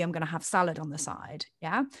 or maybe I'm going to have salad on the side.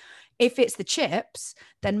 Yeah. If it's the chips,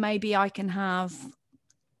 then maybe I can have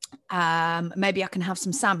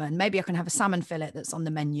some salmon. Maybe I can have a salmon fillet that's on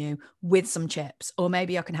the menu with some chips, or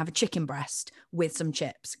maybe I can have a chicken breast with some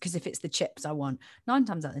chips, because if it's the chips I want, 9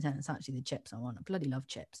 times out of 10 it's actually the chips I want. I bloody love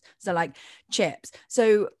chips. So like chips.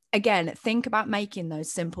 So again, think about making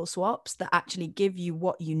those simple swaps that actually give you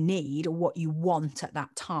what you need or what you want at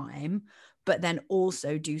that time, but then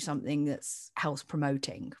also do something that's health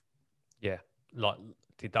promoting. Yeah, like,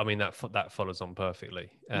 I mean, that follows on perfectly.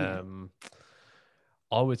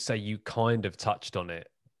 I would say you kind of touched on it,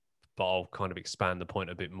 but I'll kind of expand the point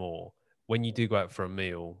a bit more. When you do go out for a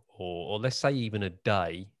meal, or let's say even a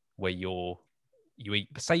day where you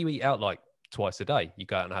eat out like twice a day, you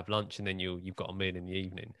go out and have lunch, and then you've got a meal in the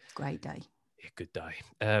evening. Great day. Yeah, good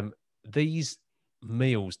day. These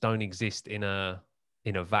meals don't exist in a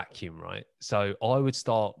vacuum, right? So I would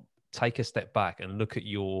take a step back and look at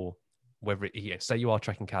say you are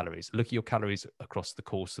tracking calories, look at your calories across the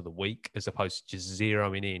course of the week, as opposed to just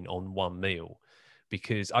zeroing in on one meal.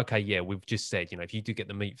 Because, okay, yeah, we've just said, if you do get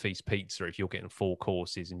the meat feast pizza, if you're getting 4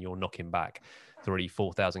 courses and you're knocking back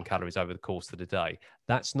 4,000 calories over the course of the day,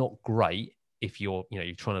 that's not great if you're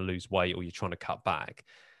trying to lose weight or you're trying to cut back.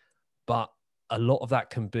 But a lot of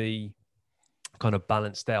that can be kind of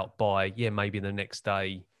balanced out by, maybe the next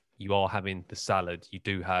day you are having the salad, you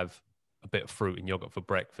do have a bit of fruit and yogurt for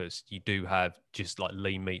breakfast, you do have just like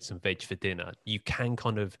lean meats and veg for dinner. You can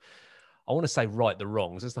kind of, I want to say, right the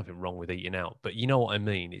wrongs. There's nothing wrong with eating out, but you know what I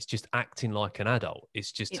mean? It's just acting like an adult.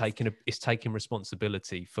 It's just taking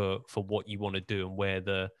responsibility for what you want to do and where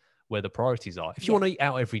the priorities are. If you want to eat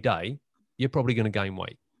out every day, you're probably going to gain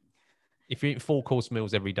weight. If you're eating 4-course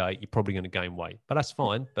meals every day, you're probably going to gain weight, but that's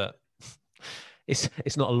fine. But it's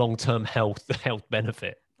not a long-term health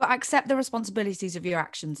benefit. But accept the responsibilities of your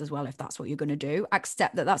actions as well, if that's what you're going to do.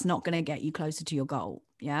 Accept that that's not going to get you closer to your goal.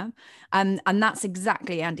 Yeah. And that's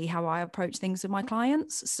exactly, Andy, how I approach things with my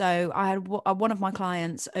clients. So I had one of my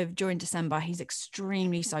clients during December. He's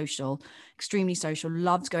extremely social,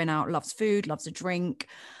 loves going out, loves food, loves a drink.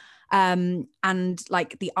 And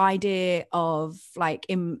like the idea of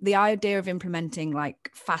implementing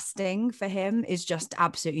like fasting for him is just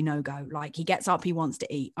absolutely no go. Like he gets up, he wants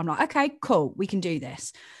to eat. I'm like, okay, cool, we can do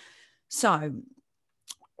this. So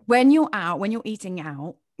when you're eating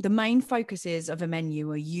out, the main focuses of a menu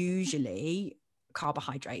are usually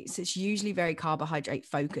carbohydrates. It's usually very carbohydrate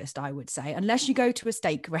focused, I would say, unless you go to a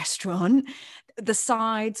steak restaurant. The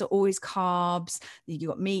sides are always carbs. You've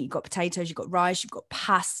got meat, you've got potatoes, you've got rice, you've got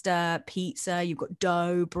pasta, pizza, you've got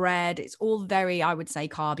dough, bread. It's all very, I would say,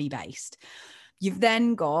 carby based. You've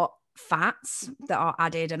then got fats that are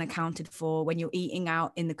added and accounted for when you're eating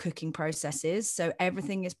out in the cooking processes. So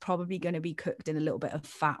everything is probably going to be cooked in a little bit of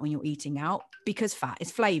fat when you're eating out, because fat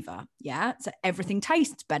is flavor. Yeah. So everything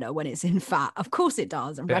tastes better when it's in fat. Of course it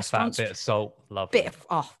does. And bit restaurants, of fat, bit of salt, lovely.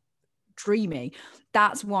 Dreamy.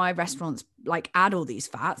 That's why restaurants like add all these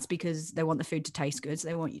fats, because they want the food to taste good. So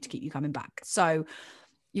they want you to keep you coming back. So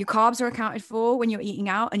your carbs are accounted for when you're eating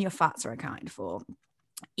out, and your fats are accounted for.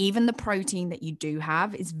 Even the protein that you do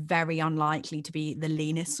have is very unlikely to be the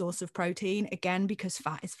leanest source of protein, again, because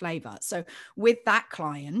fat is flavor. So with that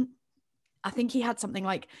client, I think he had something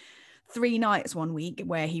like 3 nights one week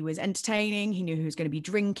where he was entertaining. He knew he was going to be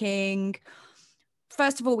drinking.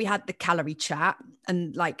 First of all, we had the calorie chat,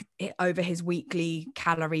 and like over his weekly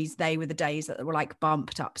calories, they were the days that were like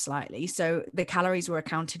bumped up slightly. So the calories were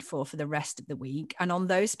accounted for the rest of the week. And on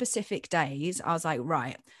those specific days, I was like,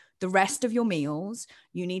 right, the rest of your meals,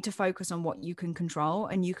 you need to focus on what you can control,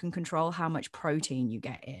 and you can control how much protein you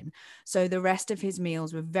get in. So the rest of his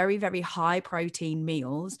meals were very, very high protein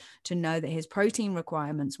meals, to know that his protein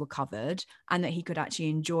requirements were covered and that he could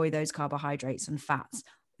actually enjoy those carbohydrates and fats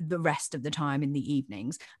the rest of the time in the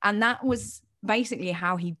evenings. And that was basically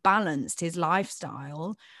how he balanced his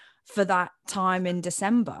lifestyle for that time in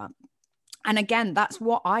December. And again, that's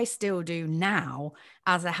what I still do now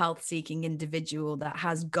as a health seeking individual that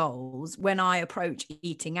has goals when I approach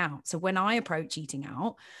eating out. So when I approach eating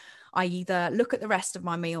out, I either look at the rest of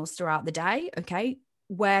my meals throughout the day. Okay,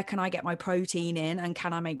 where can I get my protein in, and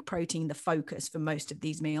can I make protein the focus for most of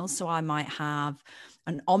these meals? So I might have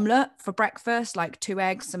an omelette for breakfast, like 2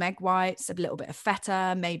 eggs, some egg whites, a little bit of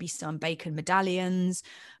feta, maybe some bacon medallions,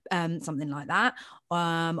 something like that. Or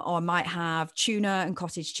I might have tuna and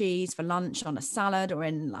cottage cheese for lunch on a salad, or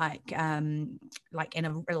in a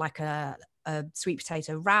sweet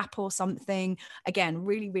potato wrap or something. Again,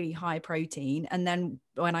 really, really high protein. And then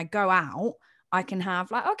when I go out, I can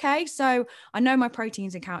have like, okay, so I know my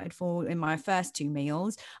protein's accounted for in my first 2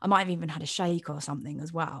 meals. I might have even had a shake or something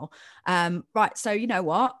as well. Right. So you know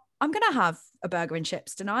what? I'm going to have a burger and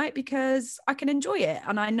chips tonight because I can enjoy it.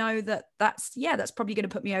 And I know that that's probably going to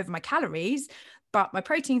put me over my calories, but my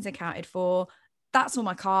protein's accounted for. That's all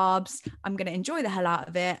my carbs. I'm going to enjoy the hell out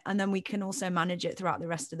of it. And then we can also manage it throughout the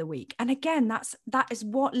rest of the week. And again, that is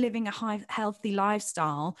what living a healthy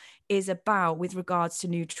lifestyle is about with regards to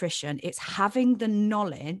nutrition. It's having the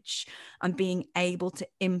knowledge and being able to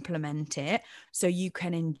implement it so you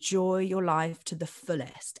can enjoy your life to the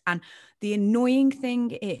fullest. And the annoying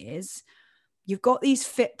thing is, you've got these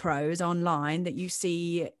fit pros online that you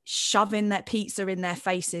see shoving their pizza in their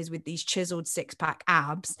faces with these chiseled 6-pack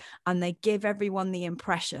abs, and they give everyone the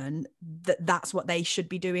impression that that's what they should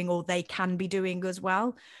be doing or they can be doing as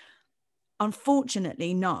well.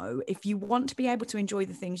 Unfortunately, no. If you want to be able to enjoy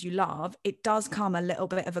the things you love, it does come a little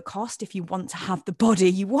bit of a cost if you want to have the body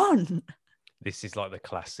you want. This is like the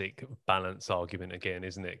classic balance argument again,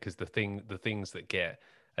 isn't it? Because the things that get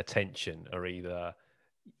attention are either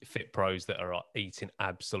fit pros that are eating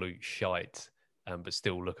absolute shite, but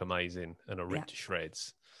still look amazing and are ripped to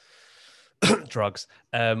shreds, drugs,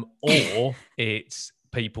 or it's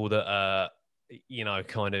people that are,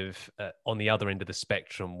 kind of on the other end of the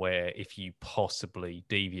spectrum, where if you possibly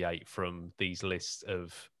deviate from these lists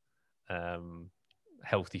of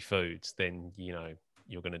healthy foods, then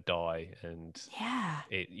you're going to die. And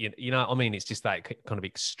it's just that kind of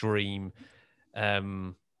extreme.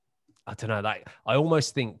 I don't know, that I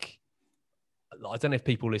almost think, I don't know if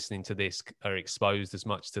people listening to this are exposed as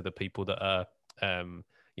much to the people that are,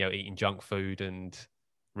 eating junk food and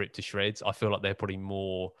ripped to shreds. I feel like they're probably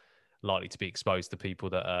more likely to be exposed to people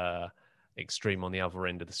that are extreme on the other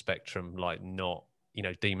end of the spectrum, like not,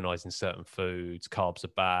 demonizing certain foods. Carbs are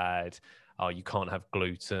bad. oh, you can't have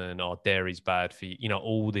gluten, or dairy's bad for you, you know,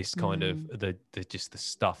 all this kind of the just the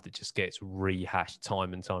stuff that just gets rehashed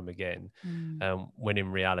time and time again. When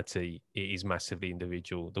in reality it is massively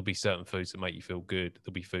individual. There'll be certain foods that make you feel good,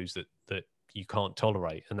 there'll be foods that you can't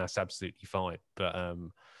tolerate, and that's absolutely fine. But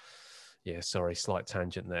yeah, sorry, slight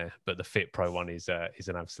tangent there, but the Fit Pro one is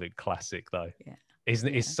an absolute classic though. Yeah. Isn't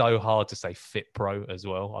it? Yeah. It's so hard to say Fit Pro as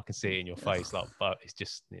well. I can see it in your face, like, but it's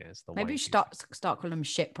just, yeah, it's the Maybe way. we should start calling them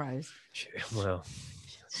shit pros. Well,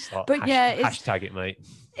 But yeah, hashtag it, mate.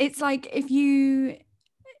 It's like if you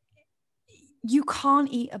can't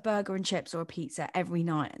eat a burger and chips or a pizza every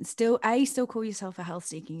night and still call yourself a health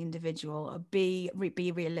seeking individual, or be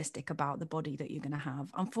realistic about the body that you're going to have.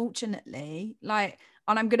 Unfortunately, like,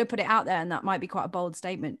 and I'm going to put it out there, and that might be quite a bold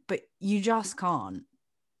statement, but you just can't.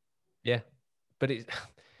 Yeah, but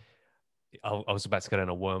I was about to go down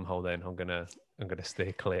a wormhole then. I'm gonna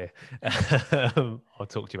steer clear. I'll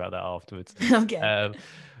talk to you about that afterwards. Okay.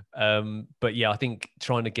 But yeah, I think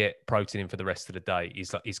trying to get protein in for the rest of the day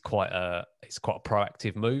is quite a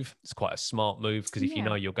proactive move. It's quite a smart move, because if you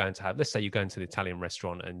know you're going to have, let's say you're going to the Italian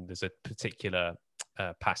restaurant and there's a particular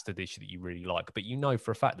pasta dish that you really like, but you know for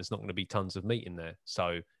a fact there's not going to be tons of meat in there.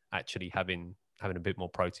 So actually having a bit more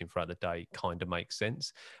protein throughout the day kind of makes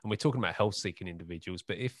sense. And we're talking about health seeking individuals,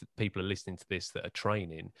 but if people are listening to this that are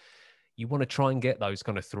training, you want to try and get those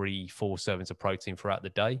kind of 3-4 servings of protein throughout the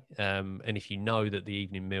day. And if you know that the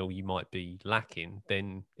evening meal you might be lacking,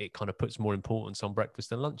 then it kind of puts more importance on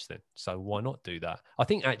breakfast and lunch then. So why not do that? I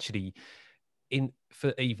think actually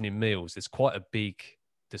for evening meals, there's quite a big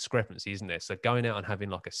discrepancy, isn't there? So going out and having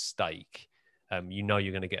like a steak, you know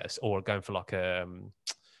you're going to get or going for like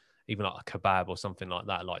even like a kebab or something like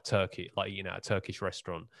that, like turkey, like, you know, a Turkish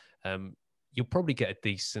restaurant, you'll probably get a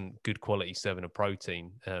decent, good quality serving of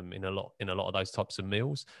protein in a lot of those types of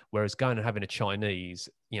meals. Whereas going and having a Chinese,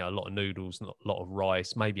 you know, a lot of noodles, a lot of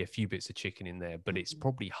rice, maybe a few bits of chicken in there, but it's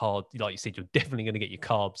probably hard. Like you said, you're definitely going to get your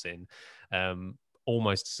carbs in,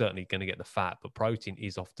 almost certainly going to get the fat, but protein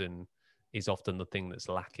is often the thing that's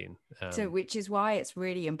lacking. So, which is why it's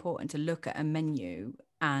really important to look at a menu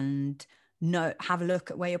and have a look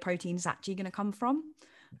at where your protein is actually going to come from.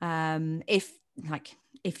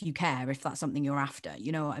 If you care, if that's something you're after,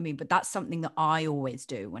 you know what I mean? But that's something that I always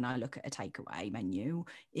do when I look at a takeaway menu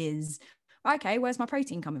is, okay, where's my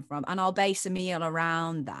protein coming from? And I'll base a meal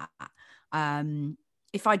around that.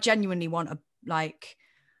 If I genuinely want a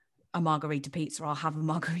margarita pizza, I'll have a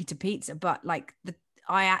margarita pizza. But like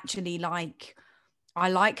I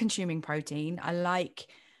like consuming protein. I like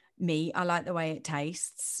meat. I like the way it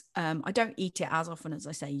tastes. I don't eat it as often as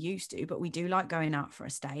I say used to, but we do like going out for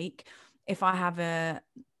a steak. I'm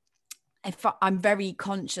very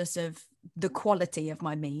conscious of the quality of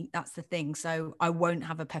my meat. That's the thing. So I won't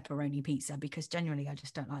have a pepperoni pizza because generally I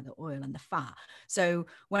just don't like the oil and the fat. So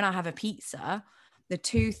when I have a pizza, the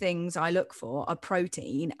two things I look for are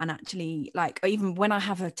protein and actually, like, even when I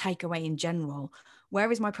have a takeaway in general, where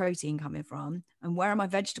is my protein coming from and where are my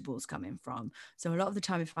vegetables coming from? So a lot of the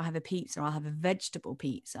time, if I have a pizza, I'll have a vegetable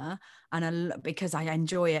pizza, and because I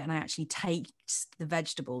enjoy it and I actually taste the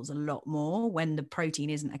vegetables a lot more when the protein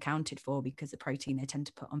isn't accounted for, because the protein they tend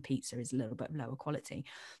to put on pizza is a little bit lower quality.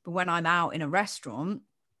 But when I'm out in a restaurant,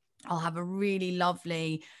 I'll have a really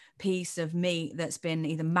lovely piece of meat that's been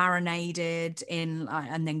either marinated in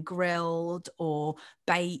and then grilled or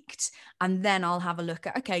baked. And then I'll have a look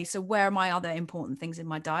at, okay, so where are my other important things in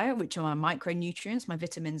my diet, which are my micronutrients, my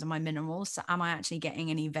vitamins and my minerals? So am I actually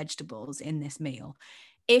getting any vegetables in this meal?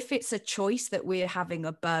 If it's a choice that we're having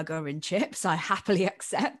a burger and chips, I happily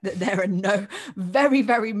accept that there are no very,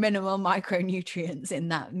 very minimal micronutrients in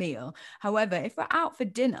that meal. However, if we're out for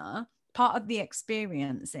dinner, part of the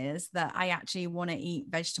experience is that I actually want to eat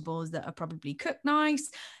vegetables that are probably cooked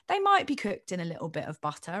nice. They might be cooked in a little bit of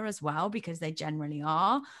butter as well, because they generally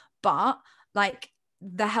are. But like,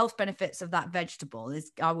 the health benefits of that vegetable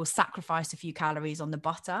is I will sacrifice a few calories on the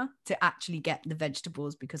butter to actually get the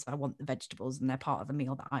vegetables, because I want the vegetables and they're part of a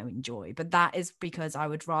meal that I enjoy. But that is because I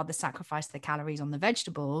would rather sacrifice the calories on the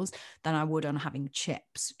vegetables than I would on having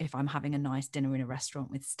chips if I'm having a nice dinner in a restaurant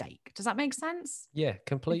with steak. Does that make sense? Yeah,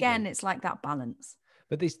 completely. Again, it's like that balance.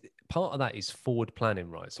 But this part of that is forward planning,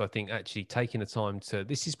 right? So I think actually taking the time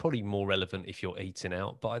this is probably more relevant if you're eating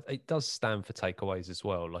out, but it does stand for takeaways as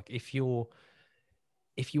well. Like if you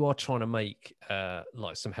are trying to make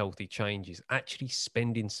like some healthy changes, actually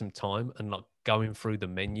spending some time and like going through the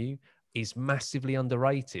menu is massively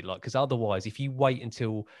underrated. Like, because otherwise, if you wait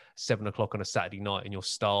until 7 o'clock on a Saturday night and you're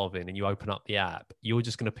starving and you open up the app, you're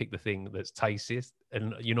just going to pick the thing that's tastiest,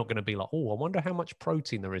 and you're not going to be like, oh, I wonder how much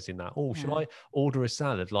protein there is in that. Oh, should I order a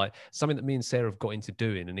salad? Like, something that me and Sarah have got into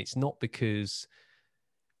doing, and it's not because,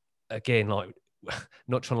 again, like,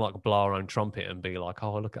 not trying to like blow our own trumpet and be like,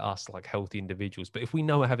 oh, look at us, like healthy individuals. But if we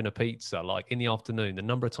know we're having a pizza, like in the afternoon, the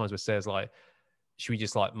number of times where Sarah's like, should we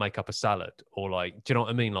just like make up a salad? Or like, do you know what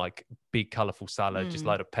I mean? Like big, colorful salad, just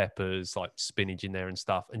load of peppers, like spinach in there and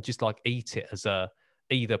stuff, and just like eat it as a,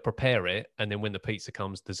 either prepare it and then when the pizza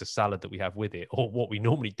comes, there's a salad that we have with it. Or what we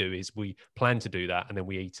normally do is we plan to do that and then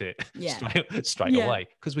we eat it straight away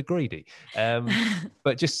because we're greedy.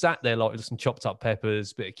 But just sat there like with some chopped up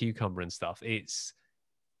peppers, bit of cucumber and stuff. It's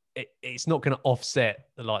not going to offset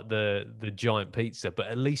like the giant pizza, but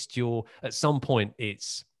at least you're, at some point,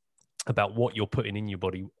 it's about what you're putting in your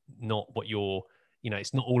body, not what you're, you know,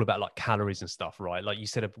 it's not all about like calories and stuff, right? Like you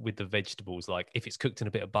said with the vegetables, like if it's cooked in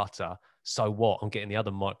a bit of butter, so what? I'm getting the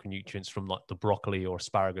other micronutrients from like the broccoli or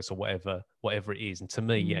asparagus or whatever it is. And to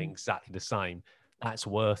me, yeah, exactly the same. That's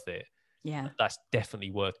worth it. Yeah. That's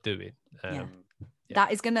definitely worth doing.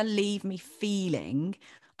 That is going to leave me feeling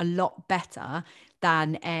a lot better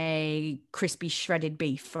than a crispy shredded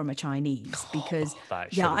beef from a Chinese, because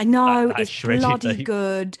I know it's bloody beef.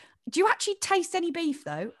 Good. Do you actually taste any beef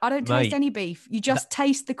though? I don't taste any beef. You just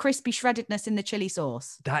taste the crispy shreddedness in the chili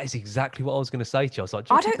sauce. That is exactly what I was going to say to you. I was like,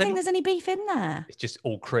 I don't think there's any beef in there. It's just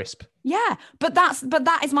all crisp. Yeah, but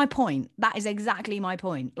that is my point. That is exactly my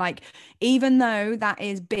point. Like, even though that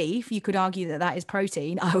is beef, you could argue that that is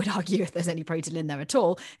protein. I would argue if there's any protein in there at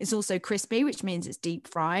all, it's also crispy, which means it's deep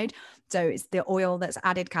fried. So it's the oil that's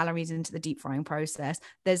added calories into the deep frying process.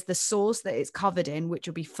 There's the sauce that it's covered in, which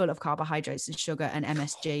will be full of carbohydrates and sugar and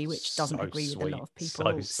MSG, which doesn't agree with a lot of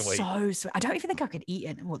people. So sweet. I don't even think I could eat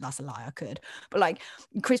it. Well, that's a lie. I could. But like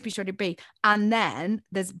crispy shredded beef. And then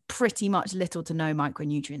there's pretty much little to no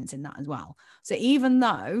micronutrients in that as well. So even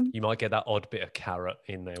though you might get that odd bit of carrot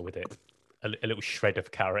in there with it, a little shred of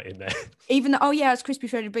carrot in there, even though, it's crispy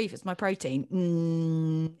shredded beef, it's my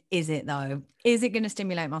protein. Is it though? Is it going to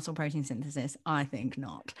stimulate muscle protein synthesis? I think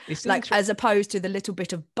not. It's like as opposed to the little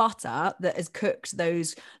bit of butter that has cooked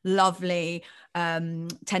those lovely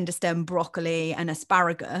tender stem broccoli and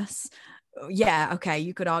asparagus. Yeah, okay,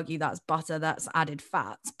 you could argue that's butter, that's added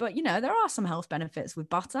fats, but you know, there are some health benefits with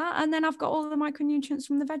butter, and then I've got all the micronutrients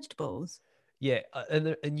from the vegetables. Yeah,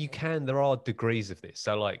 and you can, there are degrees of this.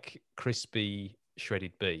 So like crispy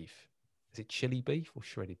shredded beef, is it chili beef or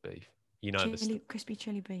shredded beef? You know, crispy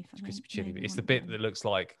chili beef. Crispy chili beef. It's the bit that looks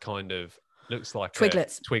like Twiglets.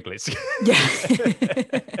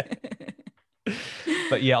 Yeah.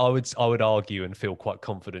 But yeah, I would argue and feel quite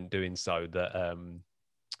confident doing so that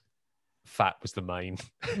fat was the main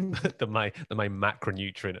the main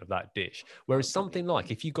macronutrient of that dish. Whereas something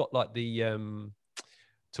like if you got like the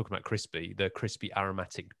talking about the crispy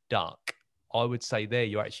aromatic duck, I would say there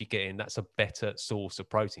you're actually getting, that's a better source of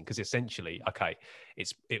protein, because essentially, okay,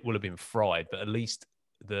 it will have been fried, but at least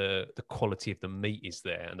the quality of the meat is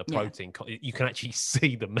there, and the protein you can actually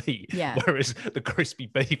see the meat. Yeah. Whereas the crispy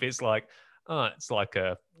beef, it's like it's like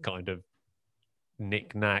a kind of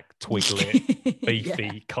knick-knack, twiglet,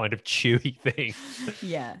 beefy, kind of chewy thing.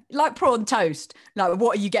 Yeah, like prawn toast. Like,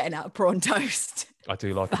 what are you getting out of prawn toast? I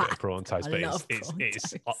do like a bit of prawn toast, but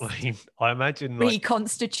it's I mean, I imagine like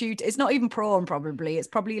reconstitute. It's not even prawn, probably. It's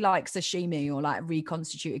probably like sashimi or like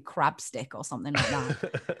reconstituted crab stick or something like that.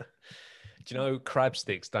 Do you know crab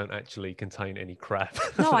sticks don't actually contain any crab?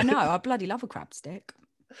 No, I know. I bloody love a crab stick.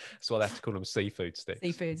 That's why they have to call them seafood sticks.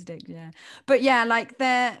 Seafood sticks, yeah. But yeah, like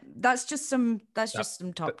that's just some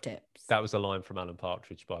top tips. That was a line from Alan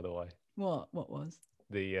Partridge, by the way. What was?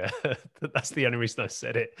 That's the only reason I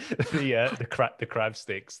said it. The crab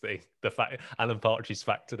sticks thing. Alan Partridge's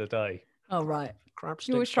fact of the day. Oh right. Crab sticks.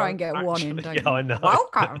 You always try and get one in, don't you? Yeah, I know.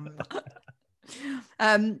 Welcome.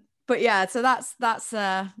 But yeah, so that's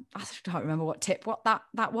I don't remember what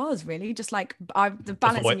that was really. Just like the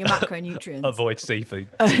balancing your macronutrients. Avoid seafood.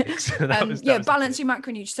 Balance your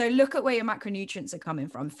macronutrients. So look at where your macronutrients are coming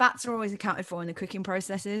from. Fats are always accounted for in the cooking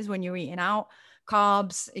processes when you're eating out.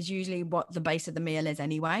 Carbs is usually what the base of the meal is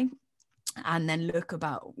anyway. And then look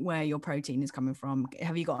about where your protein is coming from.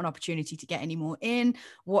 Have you got an opportunity to get any more in?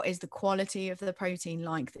 What is the quality of the protein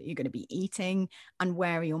like that you're going to be eating? And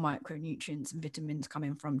where are your micronutrients and vitamins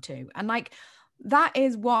coming from too? And like, that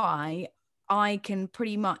is why I can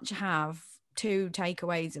pretty much have 2, 3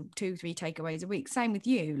 takeaways a week. Same with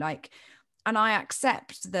you. Like, and I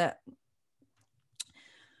accept that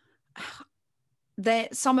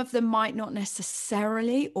some of them might not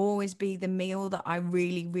necessarily always be the meal that I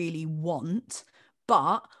really, really want.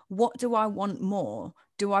 But what do I want more?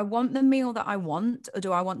 Do I want the meal that I want, or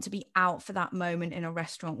do I want to be out for that moment in a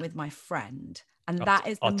restaurant with my friend? And that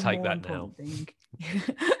is the I'll take more that important now. thing.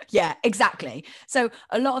 Yeah, exactly. So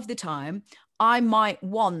a lot of the time, I might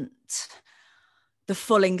want the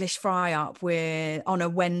full English fry up on a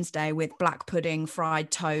Wednesday with black pudding,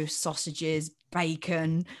 fried toast, sausages,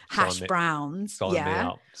 bacon, hash browns. Sign me Yeah.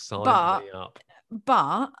 up. Sign But me up.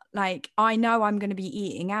 like, I know I'm going to be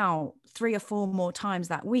eating out 3 or 4 more times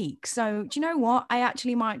that week. So do you know what? I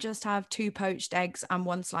actually might just have 2 poached eggs and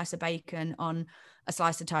 1 slice of bacon on a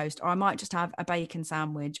slice of toast, or I might just have a bacon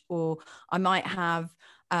sandwich, or I might have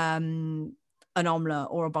an omelette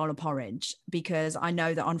or a bowl of porridge, because I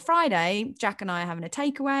know that on Friday, Jack and I are having a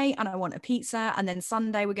takeaway and I want a pizza. And then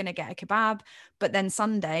Sunday, we're going to get a kebab. But then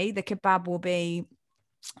Sunday, the kebab will be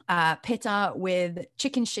pitta with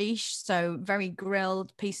chicken sheesh, so very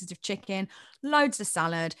grilled pieces of chicken, loads of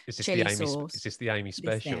salad, chili sauce. Is this the Amy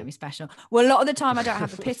special? This is the Amy special. Well, a lot of the time I don't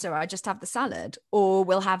have the pitta, I just have the salad, or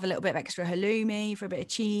we'll have a little bit of extra halloumi for a bit of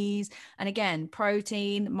cheese. And again,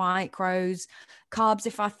 protein, micros, carbs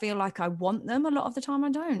if I feel like I want them. A lot of the time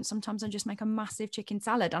I don't. Sometimes I just make a massive chicken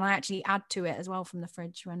salad, and I actually add to it as well from the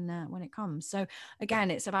fridge when it comes. So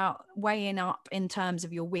again, it's about weighing up in terms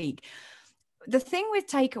of your week. The thing with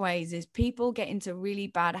takeaways is people get into really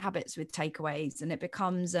bad habits with takeaways, and it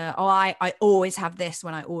becomes I always have this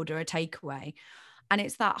when I order a takeaway. And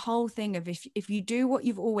it's that whole thing of if you do what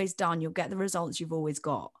you've always done, you'll get the results you've always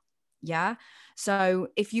got. Yeah. So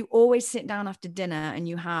if you always sit down after dinner and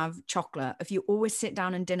you have chocolate, if you always sit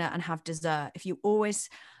down and dinner and have dessert, if you always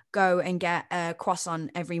go and get a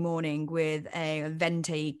croissant every morning with a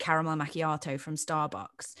venti caramel macchiato from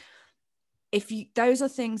Starbucks, those are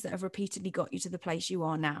things that have repeatedly got you to the place you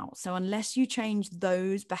are now. So unless you change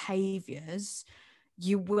those behaviors,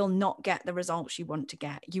 you will not get the results you want to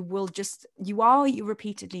get. You are what you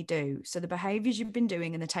repeatedly do. So the behaviors you've been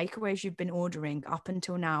doing and the takeaways you've been ordering up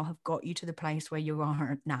until now have got you to the place where you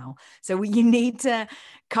are now. So you need to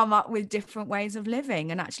come up with different ways of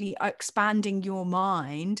living and actually expanding your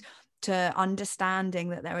mind to understanding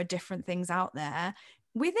that there are different things out there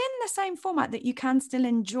within the same format that you can still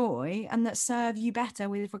enjoy and that serve you better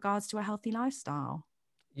with regards to a healthy lifestyle.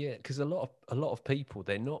 Yeah, because a lot of people,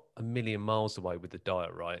 they're not a million miles away with the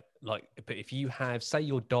diet, right? Like, but if you have, say,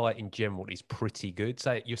 your diet in general is pretty good,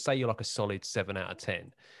 say you're like a solid 7 out of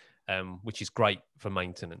 10, which is great for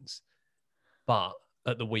maintenance, but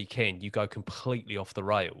at the weekend you go completely off the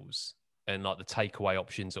rails, and like the takeaway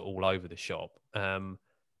options are all over the shop, and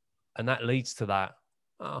that leads to that.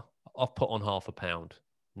 I've put on half a pound,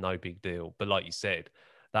 no big deal. But like you said,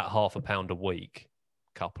 that half a pound a week,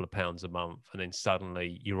 couple of pounds a month, and then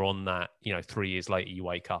suddenly you're on that, 3 years later you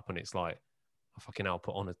wake up and it's like, oh, fucking hell, I'll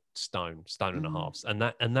put on a stone and a half.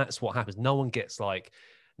 And that's what happens. No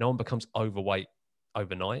one becomes overweight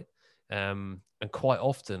overnight. And quite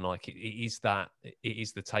often, like it is the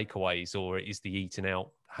takeaways, or it is the eating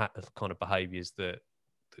out kind of behaviors that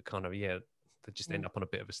kind of, that just end up on a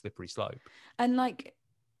bit of a slippery slope. And like,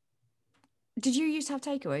 did you used to have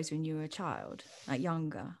takeaways when you were a child, like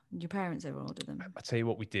younger? Did your parents ever order them? I tell you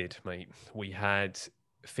what we did, mate. We had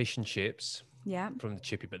fish and chips, from the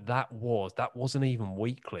chippy, but that wasn't even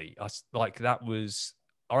weekly. I reckon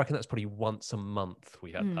that's probably once a month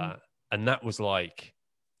we had that, and that was like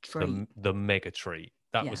the mega treat.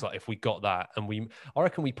 That was like, if we got that, and I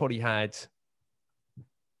reckon we probably had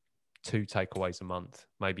 2 takeaways a month,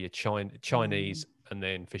 maybe a Chinese and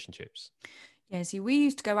then fish and chips. Yeah, see, we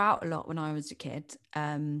used to go out a lot when I was a kid. Do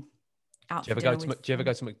you ever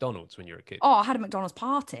go to McDonald's when you were a kid? Oh, I had a McDonald's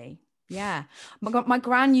party. Yeah. My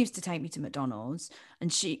gran used to take me to McDonald's, and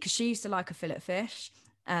because she used to like a fillet of fish.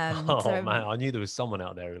 Man, I knew there was someone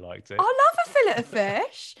out there who liked it. I love a fillet of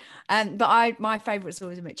fish. But my favourite's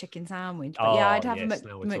always a McChicken sandwich. But I'd have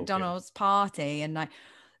a McDonald's party, and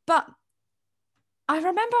but I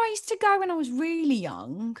remember I used to go when I was really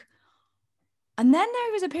young. And then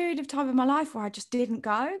there was a period of time in my life where I just didn't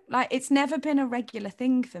go. Like, it's never been a regular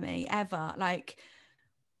thing for me ever. Like,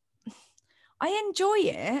 I enjoy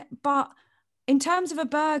it, but in terms of a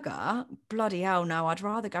burger, bloody hell no, I'd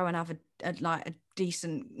rather go and have a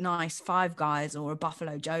decent, nice Five Guys or a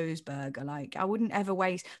Buffalo Joe's burger. Like, I wouldn't ever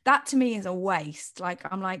waste. That to me is a waste.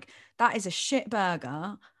 Like, I'm like, that is a shit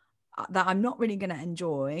burger that I'm not really going to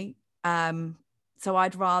enjoy. So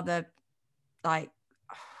I'd rather, like,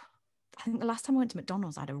 I think the last time I went to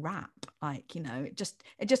McDonald's, I had a wrap. Like, it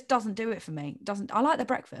just doesn't do it for me. I like the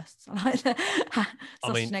breakfasts. I like the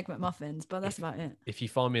sausage and egg McMuffins, but that's about it. If you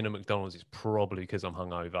find me in a McDonald's, it's probably because I'm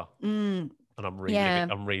hungover. and I'm Yeah.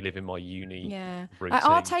 reliving my uni Yeah. routine. Like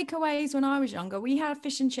our takeaways when I was younger, we had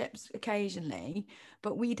fish and chips occasionally,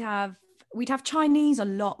 but we'd have Chinese a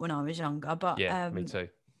lot when I was younger. But Yeah, me too.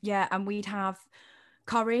 yeah, and we'd have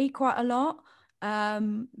curry quite a lot.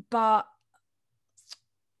 But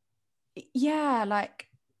yeah, like,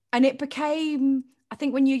 and it became, I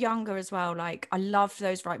think when you're younger as well, like I loved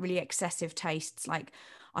those like really excessive tastes. Like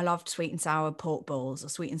I loved sweet and sour pork balls or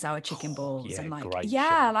sweet and sour chicken balls, Yeah, and like, great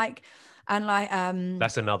yeah, show. like, and like,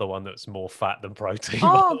 That's another one that's more fat than protein, by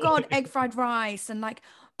oh the God, way. egg fried rice. And like,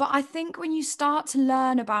 but I think when you start to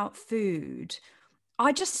learn about food,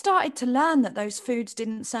 I just started to learn that those foods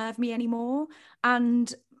didn't serve me anymore.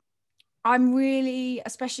 And I'm really,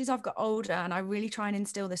 especially as I've got older, and I really try and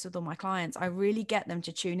instill this with all my clients, I really get them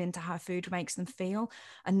to tune into how food makes them feel.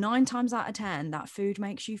 And 9 times out of 10, that food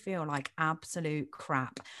makes you feel like absolute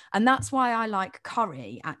crap. And that's why I like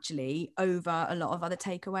curry actually over a lot of other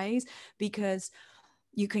takeaways, because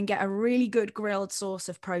you can get a really good grilled source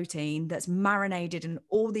of protein that's marinated in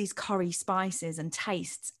all these curry spices and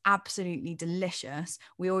tastes absolutely delicious.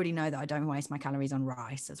 We already know that I don't waste my calories on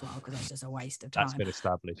rice as well, because that's just a waste of That's time. been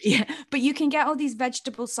established. Yeah, but you can get all these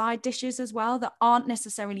vegetable side dishes as well that aren't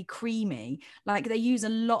necessarily creamy. Like they use a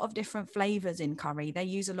lot of different flavors in curry. They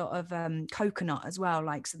use a lot of coconut as well.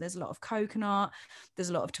 Like, so there's a lot of coconut, there's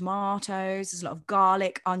a lot of tomatoes, there's a lot of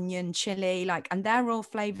garlic, onion, chili, like, and they're all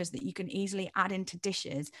flavors that you can easily add into dishes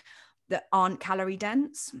that aren't calorie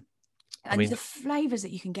dense. I And mean, the flavors that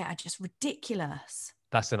you can get are just ridiculous.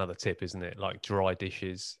 that's another tip, isn't it? Like dry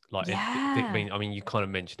dishes. Like, Yeah. I mean, you kind of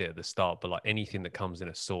mentioned it at the start, but like anything that comes in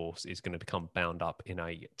a sauce is going to become bound up in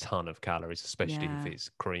a ton of calories, especially if Yeah. it's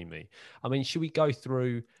creamy. I mean, should we go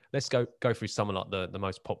through? Let's go through some of like the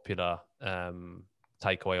most popular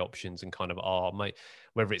takeaway options and kind of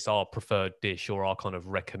whether it's our preferred dish or our kind of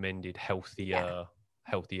recommended Yeah.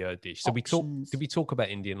 healthier dish. So Options. did we talk about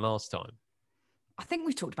Indian last time? I think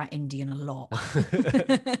we've talked about Indian a lot.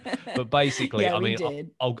 But basically, Yeah, I we mean,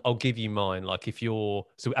 did. I'll give you mine. Like if you're,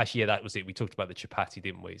 so actually, yeah, that was it. We talked about the chapati,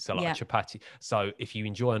 didn't we? So like Yeah. a chapati. So if you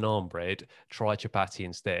enjoy an naan bread, try chapati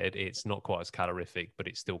instead. It's not quite as calorific, but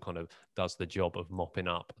it still kind of does the job of mopping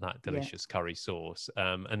up that Yeah. delicious curry sauce.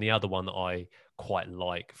 And the other one that I quite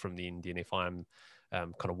like from the Indian, if I'm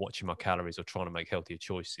kind of watching my calories or trying to make healthier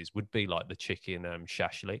choices, would be like the chicken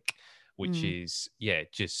shashlik, which is, yeah,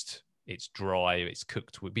 just it's dry, it's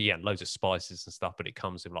cooked with, but yeah, loads of spices and stuff, but it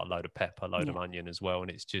comes with like a load of pepper, load of Yeah. onion as well. And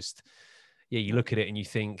it's just, yeah, you look at it and you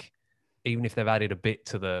think, even if they've added a bit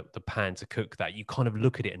to the pan to cook that, you kind of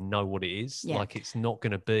look at it and know what it is. Yeah. Like it's not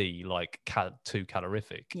going to be like too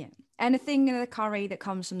calorific. Yeah. Anything in the curry that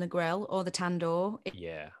comes from the grill or the tandoor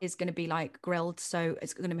Yeah. is going to be like grilled. So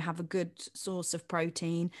it's going to have a good source of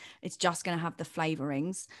protein. It's just going to have the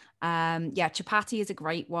flavorings. Yeah, chapati is a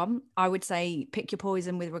great one. I would say pick your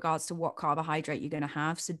poison with regards to what carbohydrate you're going to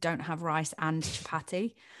have. So don't have rice and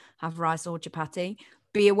chapati, have rice or chapati.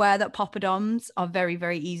 Be aware that poppadoms are very,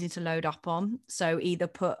 very easy to load up on. So either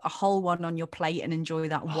put a whole one on your plate and enjoy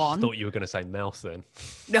that I one. thought you were going to say mouth then.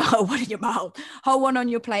 No, one in your mouth. Whole one on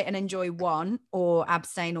your plate and enjoy one, or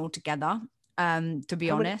abstain altogether. To be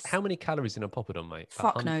honest. How many calories in a poppadom, mate?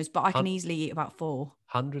 Fuck knows, but I can easily eat about 4.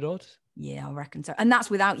 100 odd? Yeah, I reckon so. And that's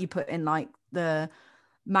without you putting like the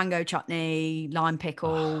mango chutney, lime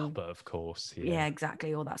pickle. But of course, Yeah,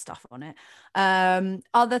 exactly. All that stuff on it.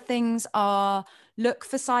 Other things are look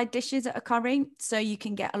for side dishes at a curry. So you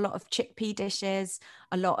can get a lot of chickpea dishes,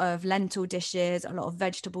 a lot of lentil dishes, a lot of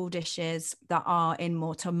vegetable dishes that are in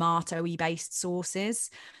more tomato-y based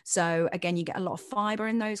sauces. So again, you get a lot of fiber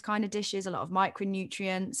in those kind of dishes, a lot of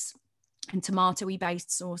micronutrients. And tomato-y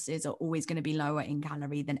based sauces are always going to be lower in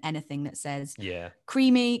calorie than anything that says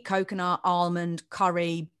creamy, coconut, almond,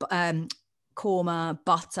 curry, korma,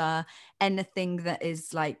 butter, anything that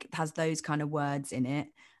is like has those kind of words in it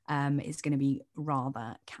is going to be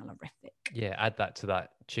rather calorific. Yeah, add that to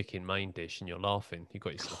that chicken main dish and you're laughing. You've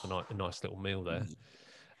got yourself a nice little meal there.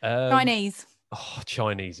 Chinese. Oh,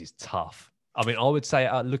 Chinese is tough. I mean, I would say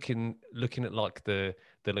looking at like the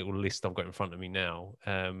little list I've got in front of me now,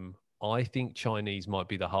 I think Chinese might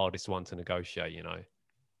be the hardest one to negotiate, you know.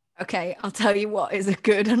 Okay, I'll tell you what is a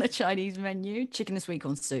good on a Chinese menu: chicken and sweet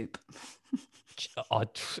corn soup.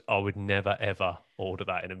 I would never ever order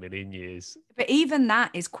that in a million years. But even that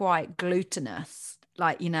is quite glutinous.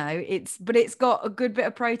 Like, you know, it's got a good bit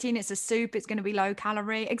of protein. It's a soup. It's going to be low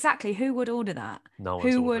calorie. Exactly. Who would order that? No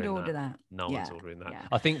one's Who ordering would order that? No one's ordering that. Yeah.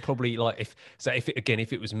 I think probably like if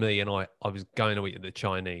it was me and I was going to eat at the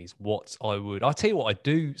Chinese, I'll tell you what I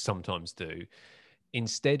do sometimes do,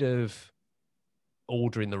 instead of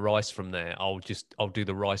ordering the rice from there, I'll do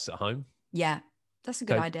the rice at home. Yeah. That's a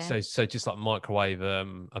good idea. So just like microwave a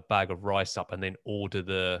bag of rice up and then order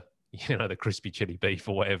the the crispy chili beef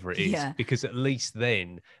or whatever it is, Yeah. because at least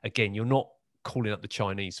then again you're not calling up the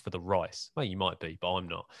Chinese for the rice. Well, you might be, but I'm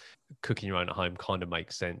not. Cooking your own at home kind of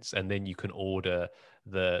makes sense, and then you can order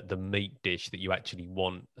the meat dish that you actually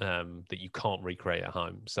want, that you can't recreate at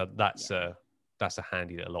home. So that's a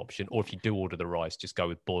handy little option. Or if you do order the rice, just go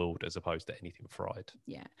with boiled as opposed to anything fried.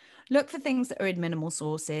 Yeah. Look for things that are in minimal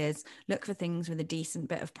sauces. Look for things with a decent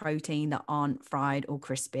bit of protein that aren't fried or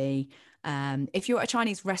crispy. If you're at a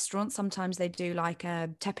Chinese restaurant, sometimes they do like a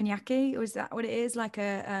teppanyaki, or is that what it is? Like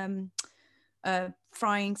a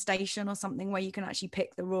frying station or something where you can actually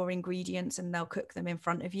pick the raw ingredients and they'll cook them in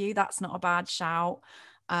front of you. That's not a bad shout.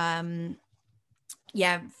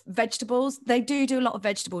 Vegetables. They do a lot of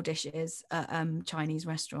vegetable dishes at Chinese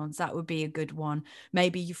restaurants. That would be a good one.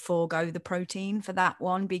 Maybe you forego the protein for that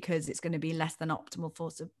one because it's going to be less than optimal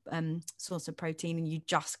source of protein, and you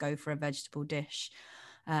just go for a vegetable dish.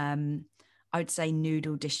 I would say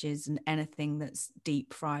noodle dishes and anything that's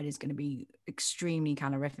deep fried is going to be extremely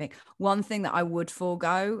calorific. One thing that I would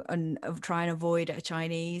forego and try and avoid at a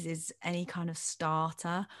Chinese is any kind of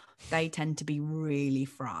starter. They tend to be really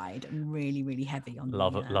fried and really, really heavy on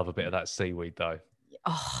love a bit of that seaweed though.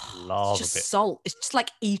 It's just salt. It's just like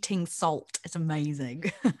eating salt. It's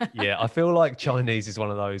amazing. Yeah, I feel like Chinese is one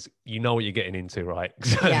of those, you know what you're getting into, right?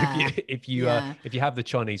 So if you have the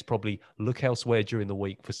Chinese, probably look elsewhere during the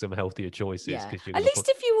week for some healthier choices. Yeah. At least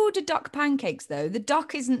if you order duck pancakes, though, the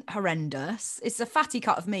duck isn't horrendous. It's a fatty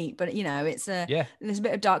cut of meat, but there's a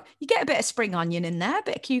bit of duck. You get a bit of spring onion in there, a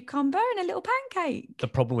bit of cucumber, and a little pancake. The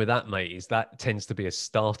problem with that, mate, is that tends to be a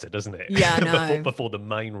starter, doesn't it? Yeah, I know. before the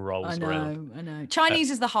main rolls around. I know. Chinese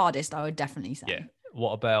is the hardest, I would definitely say. Yeah.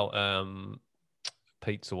 What about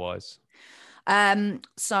pizza wise?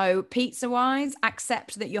 So pizza wise,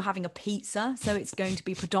 accept that you're having a pizza, so it's going to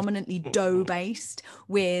be predominantly dough based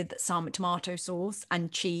with some tomato sauce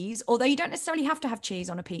and cheese, although you don't necessarily have to have cheese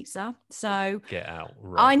on a pizza. So get out.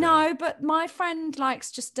 I know, but my friend likes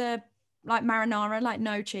just like marinara, like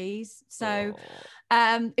no cheese. So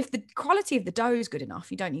if the quality of the dough is good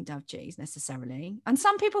enough, you don't need to have cheese necessarily. And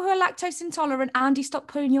some people who are lactose intolerant, Andy, stop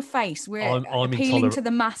pulling your face. I'm appealing to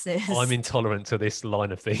the masses. I'm intolerant to this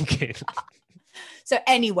line of thinking. So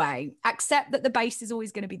anyway, accept that the base is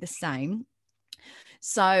always going to be the same.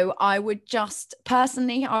 So I would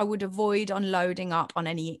I would avoid unloading up on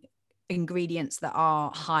any ingredients that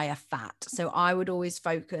are higher fat. So I would always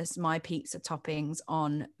focus my pizza toppings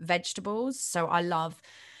on vegetables. So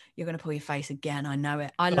you're going to pull your face again. I know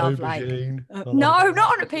it. I love no, not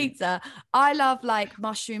on a pizza. I love like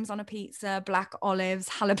mushrooms on a pizza, black olives,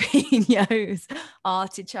 jalapenos,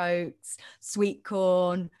 artichokes, sweet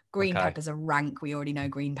corn, green peppers are rank. We already know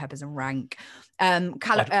green peppers are rank. I love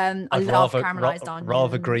caramelized onions.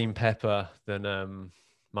 Rather green pepper than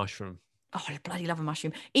mushroom. Oh, I bloody love a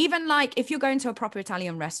mushroom. Even like if you're going to a proper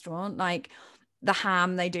Italian restaurant, like the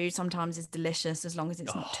ham they do sometimes is delicious as long as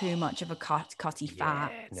it's not too much of a cutty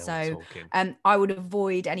fat. So I would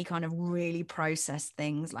avoid any kind of really processed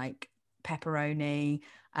things like pepperoni,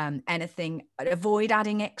 anything. Avoid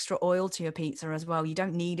adding extra oil to your pizza as well. You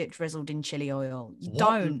don't need it drizzled in chili oil. You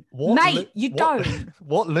don't.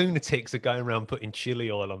 What lunatics are going around putting chili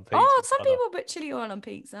oil on pizza? Oh, some people put chili oil on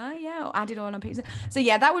pizza, or added oil on pizza. So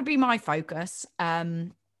yeah, that would be my focus.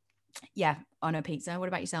 On a pizza. What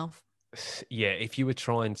about yourself? Yeah, if you were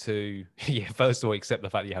trying to, first of all, accept the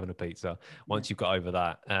fact that you're having a pizza. Once you've got over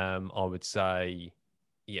that, I would say,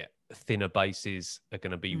 thinner bases are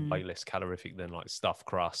going to be way less calorific than like stuffed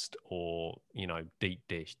crust or, deep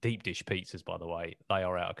dish pizzas, by the way. They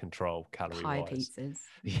are out of control calorie wise. Pie pizzas.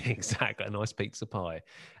 Yeah, exactly. A nice pizza pie.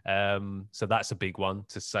 So that's a big one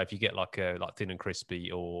to say. If you get like thin and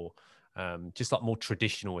crispy or just like more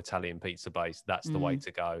traditional Italian pizza base, that's the way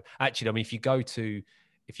to go. Actually, I mean,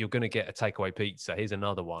 if you're going to get a takeaway pizza, here's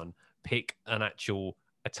another one. Pick an actual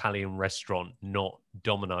Italian restaurant, not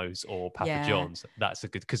Domino's or Papa John's. That's a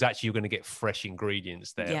good, because actually you're going to get fresh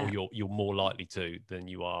ingredients there, or you're more likely to than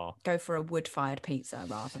you are. Go for a wood-fired pizza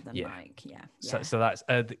rather than So that's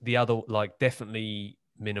the other, like, definitely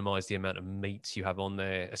minimize the amount of meats you have on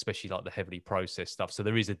there, especially like the heavily processed stuff. So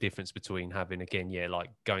there is a difference between having, again,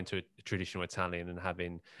 like going to a traditional Italian and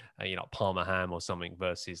having Parma ham or something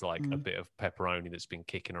versus like a bit of pepperoni that's been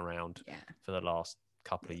kicking around for the last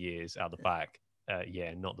couple of years out the back.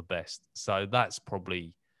 Not the best. So that's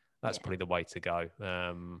probably the way to go.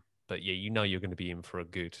 But you're going to be in for a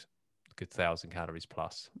good 1,000 calories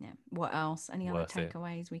plus. Yeah. What else? Any other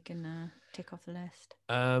takeaways we can tick off the list?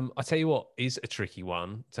 I tell you what is a tricky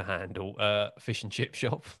one to handle. Fish and chip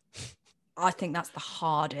shop. I think that's the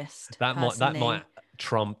hardest. That personally. might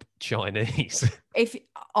trump Chinese. If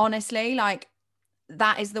honestly, like,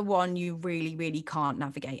 that is the one you really, really can't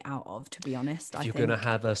navigate out of, to be honest. If you're going to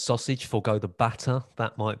have a sausage, forgo the batter.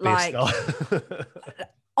 That might be like, a start.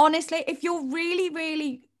 Honestly, if you're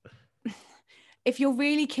really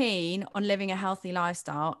keen on living a healthy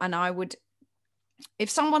lifestyle, and if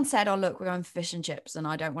someone said, oh, look, we're going for fish and chips and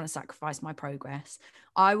I don't want to sacrifice my progress,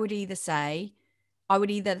 I would either say,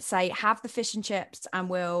 have the fish and chips and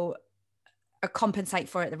we'll compensate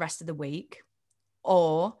for it the rest of the week.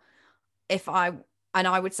 Or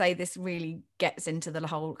I would say this really gets into the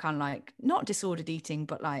whole kind of like, not disordered eating,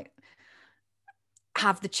 but like,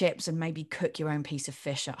 have the chips and maybe cook your own piece of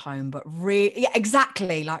fish at home. But really, yeah,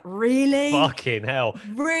 exactly. Like, really? Fucking hell.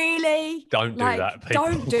 Really? Don't do that, people.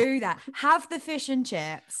 Don't do that. Have the fish and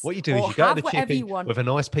chips. What you do is you go to the chippy with a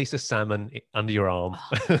nice piece of salmon under your arm.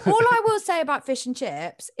 All I will say about fish and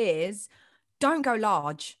chips is don't go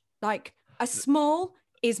large. Like, a small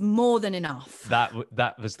is more than enough. That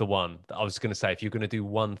was the one that I was going to say. If you're going to do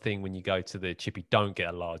one thing when you go to the chippy, don't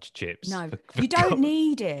get a large chips. No, you don't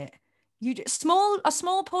need it. A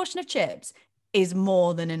small portion of chips is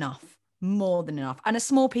more than enough. More than enough. And a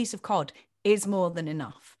small piece of cod is more than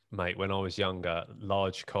enough. Mate, when I was younger,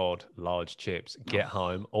 large cod, large chips, get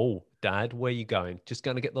home. Oh, Dad, where are you going? Just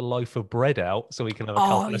going to get the loaf of bread out so we can have a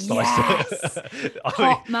couple of slices.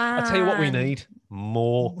 Top man. I tell you what we need.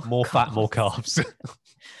 More fat, more carbs.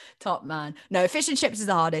 Top man. No, fish and chips is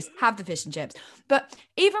the hardest. Have the fish and chips. But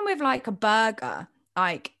even with like a burger,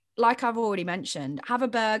 like I've already mentioned, have a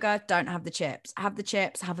burger, don't have the chips. Have the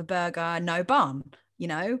chips, have a burger, no bun. You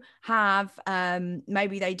know, have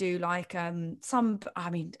maybe they do like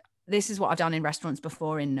this is what I've done in restaurants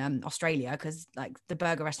before in Australia, because like the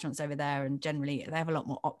burger restaurants over there, and generally they have a lot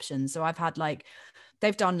more options. So I've had like,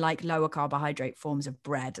 they've done like lower carbohydrate forms of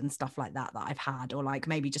bread and stuff like that I've had, or like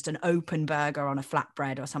maybe just an open burger on a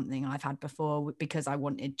flatbread or something I've had before, because I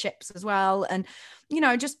wanted chips as well. And, you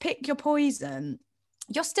know, just pick your poison.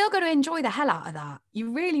 You're still going to enjoy the hell out of that.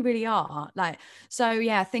 You really, really are. Like, so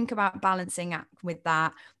yeah, think about balancing act with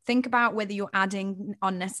that. Think about whether you're adding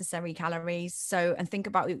unnecessary calories. And think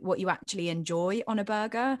about what you actually enjoy on a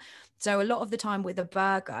burger. So a lot of the time with a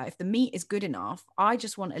burger, if the meat is good enough, I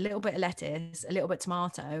just want a little bit of lettuce, a little bit of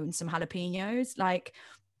tomato and some jalapenos. Like,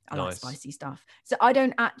 I like spicy stuff. So I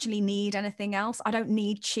don't actually need anything else. I don't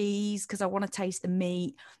need cheese because I want to taste the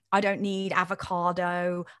meat. I don't need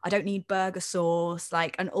avocado. I don't need burger sauce.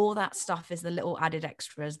 Like, and all that stuff is the little added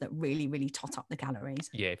extras that really, really tot up the calories.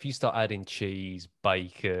 Yeah, if you start adding cheese,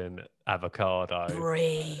 bacon, avocado,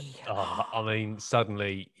 I mean,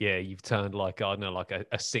 suddenly, yeah, you've turned like, I don't know, like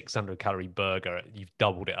a 600 calorie burger. You've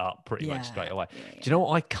doubled it up pretty much straight away. Yeah. Do you know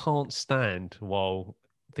what I can't stand while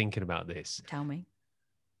thinking about this? Tell me.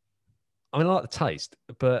 I mean, I like the taste,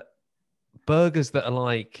 but burgers that are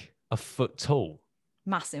like a foot tall.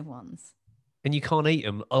 Massive ones. And you can't eat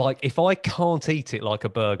them. Like, if I can't eat it like a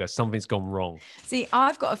burger, something's gone wrong. See,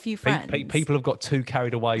 I've got a few friends. People have got too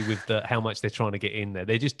carried away with how much they're trying to get in there.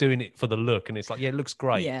 They're just doing it for the look. And it's like, yeah, it looks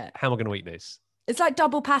great. Yeah. How am I going to eat this? It's like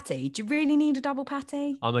double patty. Do you really need a double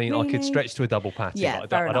patty? I mean, really? I could stretch to a double patty. Yeah,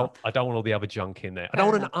 but I don't want all the other junk in there. I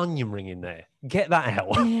don't want an onion ring in there. Get that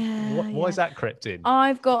out. Yeah, Why is that crept in?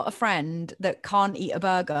 I've got a friend that can't eat a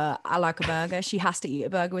burger. I like a burger. She has to eat a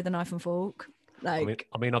burger with a knife and fork. Like,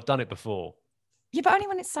 I mean, I've done it before. Yeah, but only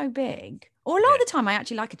when it's so big. Or a lot of the time, I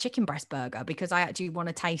actually like a chicken breast burger because I actually want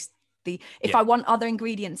to taste if I want other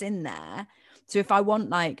ingredients in there. So if I want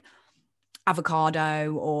like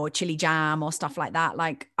avocado or chili jam or stuff like that,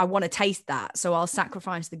 like I want to taste that. So I'll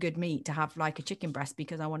sacrifice the good meat to have like a chicken breast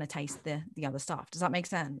because I want to taste the other stuff. Does that make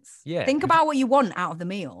sense? Yeah. Think about what you want out of the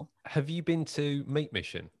meal. Have you been to Meat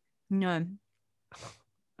Mission? No.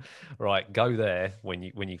 Right, go there when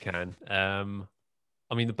you can.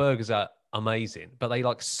 I mean, the burgers are amazing, but they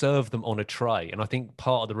like serve them on a tray, and I think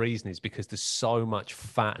part of the reason is because there's so much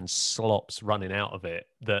fat and slops running out of it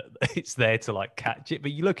that it's there to like catch it.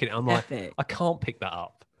 But you look at it, I'm like, I can't pick that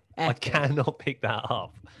up. I cannot pick that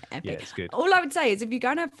up. Epic. Yeah, it's good. All I would say is if you're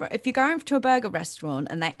going to a burger restaurant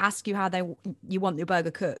and they ask you how you want your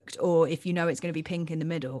burger cooked, or if you know it's going to be pink in the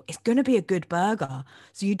middle, it's going to be a good burger.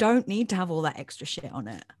 So you don't need to have all that extra shit on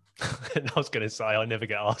it. And I was going to say, I never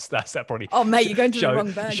get asked that. So that probably mate, you're going to the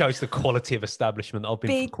wrong burger. Shows the quality of establishment that I've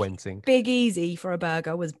been frequenting. Big Easy for a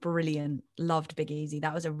burger was brilliant. Loved Big Easy.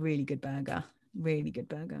 That was a really good burger. Really good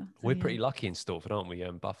burger. So, we're pretty lucky in Stortford, aren't we?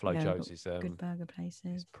 Buffalo Joe's is good burger places.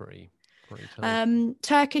 It's pretty tough.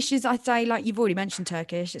 Turkish is, I'd say, like you've already mentioned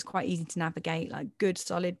Turkish. It's quite easy to navigate. Like good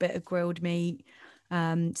solid bit of grilled meat.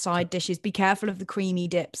 Side dishes, be careful of the creamy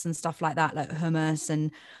dips and stuff like that, like hummus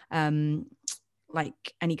and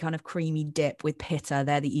like any kind of creamy dip with pitta.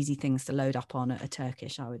 They're the easy things to load up on at a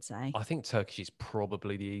Turkish, I would say. I think Turkish is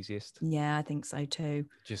probably the easiest. Yeah, I think so too.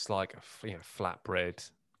 Just like flatbread,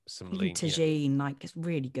 some Even lean tagine, like it's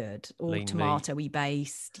really good. All lean tomato-y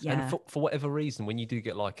based. Yeah. And for whatever reason, when you do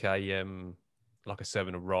get like a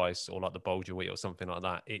serving of rice or like the bulgur wheat or something like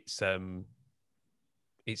that, it's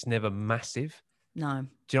never massive. No.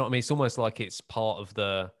 Do you know what I mean? It's almost like it's part of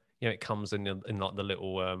the, it comes in like the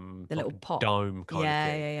little little pot dome kind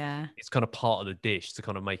of thing. Yeah. It's kind of part of the dish to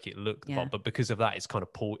kind of make it look the pot, but because of that, it's kind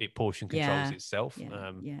of portion controls itself.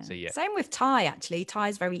 So Same with Thai, actually. Thai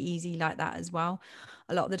is very easy like that as well.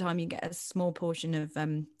 A lot of the time you get a small portion of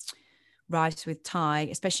rice with Thai,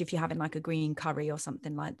 especially if you're having like a green curry or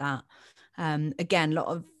something like that. Again, a lot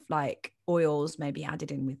of like oils may be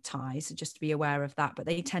added in with Thai, so just to be aware of that. But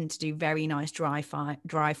they tend to do very nice dry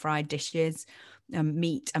fried dishes,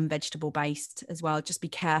 meat and vegetable based as well. Just be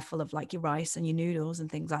careful of like your rice and your noodles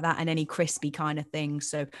and things like that, and any crispy kind of things.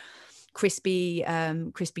 So crispy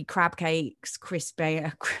crab cakes,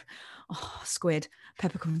 squid,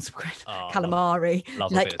 peppercorn squid,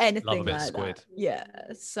 calamari, like anything like squid. That. Yeah,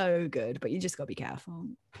 so good, but you just got to be careful.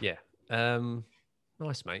 Yeah.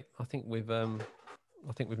 Nice, mate. I think we've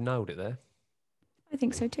nailed it there. I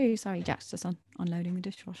think so too. Sorry, Jack's just unloading the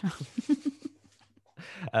dishwasher.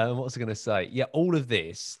 What was I going to say? Yeah, all of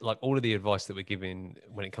this, like all of the advice that we're giving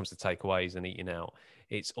when it comes to takeaways and eating out,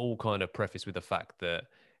 it's all kind of prefaced with the fact that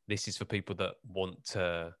this is for people that want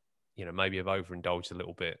to, maybe have overindulged a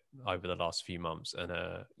little bit over the last few months, and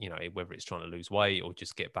whether it's trying to lose weight or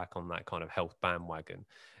just get back on that kind of health bandwagon.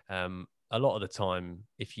 A lot of the time,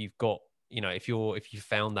 if you've got, if you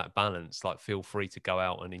found that balance, like feel free to go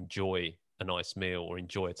out and enjoy a nice meal or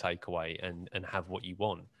enjoy a takeaway and have what you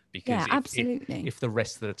want. Because absolutely. If the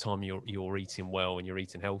rest of the time you're eating well and you're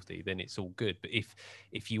eating healthy, then it's all good. But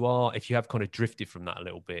if you have kind of drifted from that a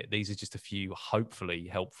little bit, these are just a few hopefully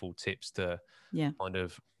helpful tips to kind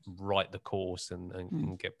of right the course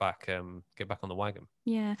and get back on the wagon.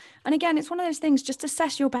 Yeah. And again, it's one of those things, just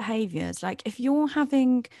assess your behaviors. Like if you're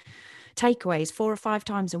having takeaways 4 or 5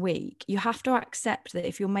 times a week, you have to accept that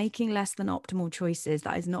if you're making less than optimal choices,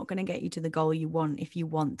 that is not going to get you to the goal you want if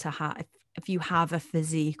you have a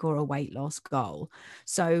physique or a weight loss goal.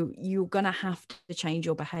 So you're going to have to change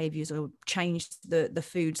your behaviors or change the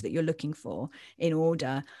foods that you're looking for in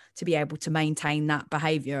order to be able to maintain that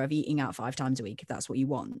behavior of eating out 5 times a week, if that's what you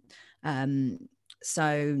want.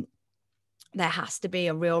 So there has to be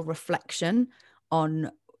a real reflection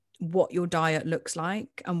on what your diet looks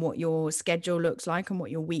like and what your schedule looks like and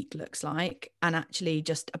what your week looks like, and actually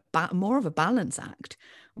just more of a balance act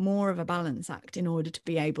in order to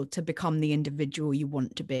be able to become the individual you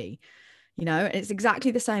want to be. It's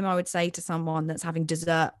exactly the same I would say to someone that's having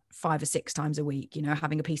dessert 5 or 6 times a week,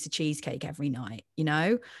 having a piece of cheesecake every night.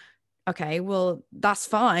 Okay, well, that's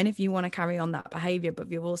fine if you want to carry on that behavior,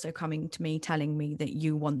 but you're also coming to me telling me that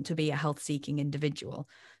you want to be a health-seeking individual.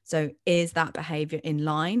 So is that behavior in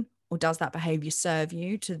line, or does that behavior serve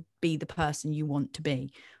you to be the person you want to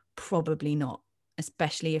be? Probably not,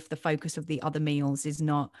 especially if the focus of the other meals is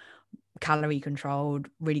not calorie controlled,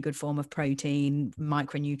 really good form of protein,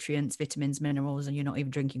 micronutrients, vitamins, minerals, and you're not even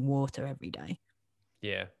drinking water every day.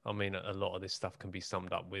 Yeah, I mean, a lot of this stuff can be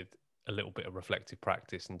summed up with a little bit of reflective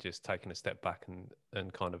practice and just taking a step back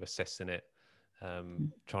and kind of assessing it,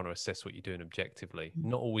 trying to assess what you're doing objectively.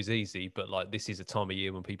 Not always easy, but like this is a time of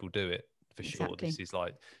year when people do it for sure. This is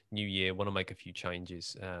like new year, want to make a few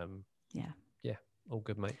changes. Yeah, all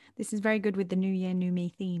good, mate. This is very good with the new year, new me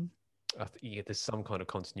theme. There's some kind of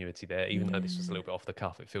continuity there, even though this was a little bit off the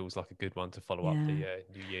cuff. It feels like a good one to follow up the new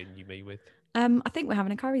year, new me with. I think we're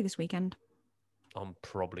having a curry this weekend. I'm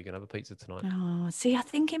probably going to have a pizza tonight. Oh, see, I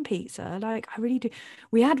think in pizza, like I really do.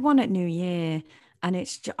 We had one at New Year and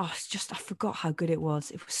it's just, I forgot how good it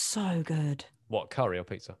was. It was so good. What, curry or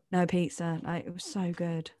pizza? No, pizza. Like it was so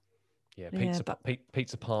good. Yeah,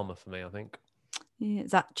 pizza Parma for me, I think. Yeah,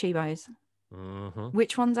 is that Chibo's? Mm-hmm.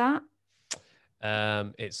 Which one's that?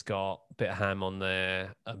 It's got a bit of ham on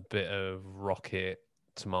there, a bit of rocket,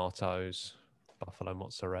 tomatoes, buffalo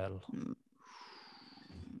mozzarella.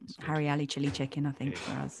 Harry Ali chili chicken, I think,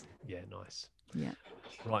 for us. Yeah, nice. Yeah.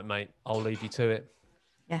 Right, mate. I'll leave you to it.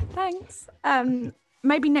 Yeah, thanks.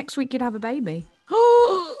 Maybe next week you'd have a baby.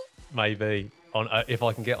 Maybe if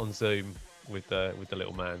I can get on Zoom with the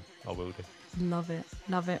little man, I will do. Love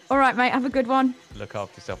it. All right, mate. Have a good one. Look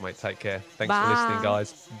after yourself, mate. Take care. Thanks for listening,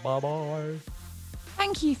 guys. Bye-bye.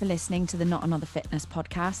 Thank you for listening to the Not Another Fitness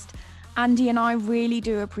podcast. Andy and I really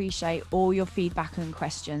do appreciate all your feedback and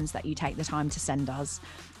questions that you take the time to send us.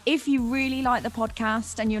 If you really like the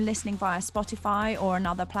podcast and you're listening via Spotify or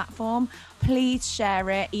another platform, please share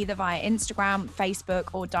it either via Instagram, Facebook,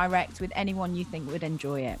 or direct with anyone you think would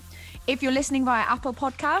enjoy it. If you're listening via Apple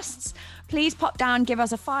Podcasts, please pop down, give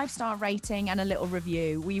us a 5-star rating and a little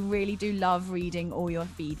review. We really do love reading all your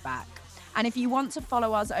feedback. And if you want to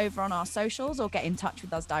follow us over on our socials or get in touch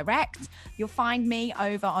with us direct, you'll find me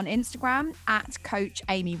over on Instagram at Coach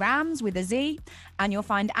Amy Rams with a Z. And you'll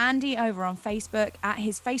find Andy over on Facebook at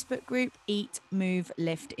his Facebook group, Eat, Move,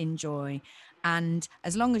 Lift, Enjoy. And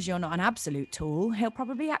as long as you're not an absolute tool, he'll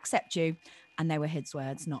probably accept you. And they were his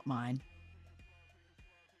words, not mine.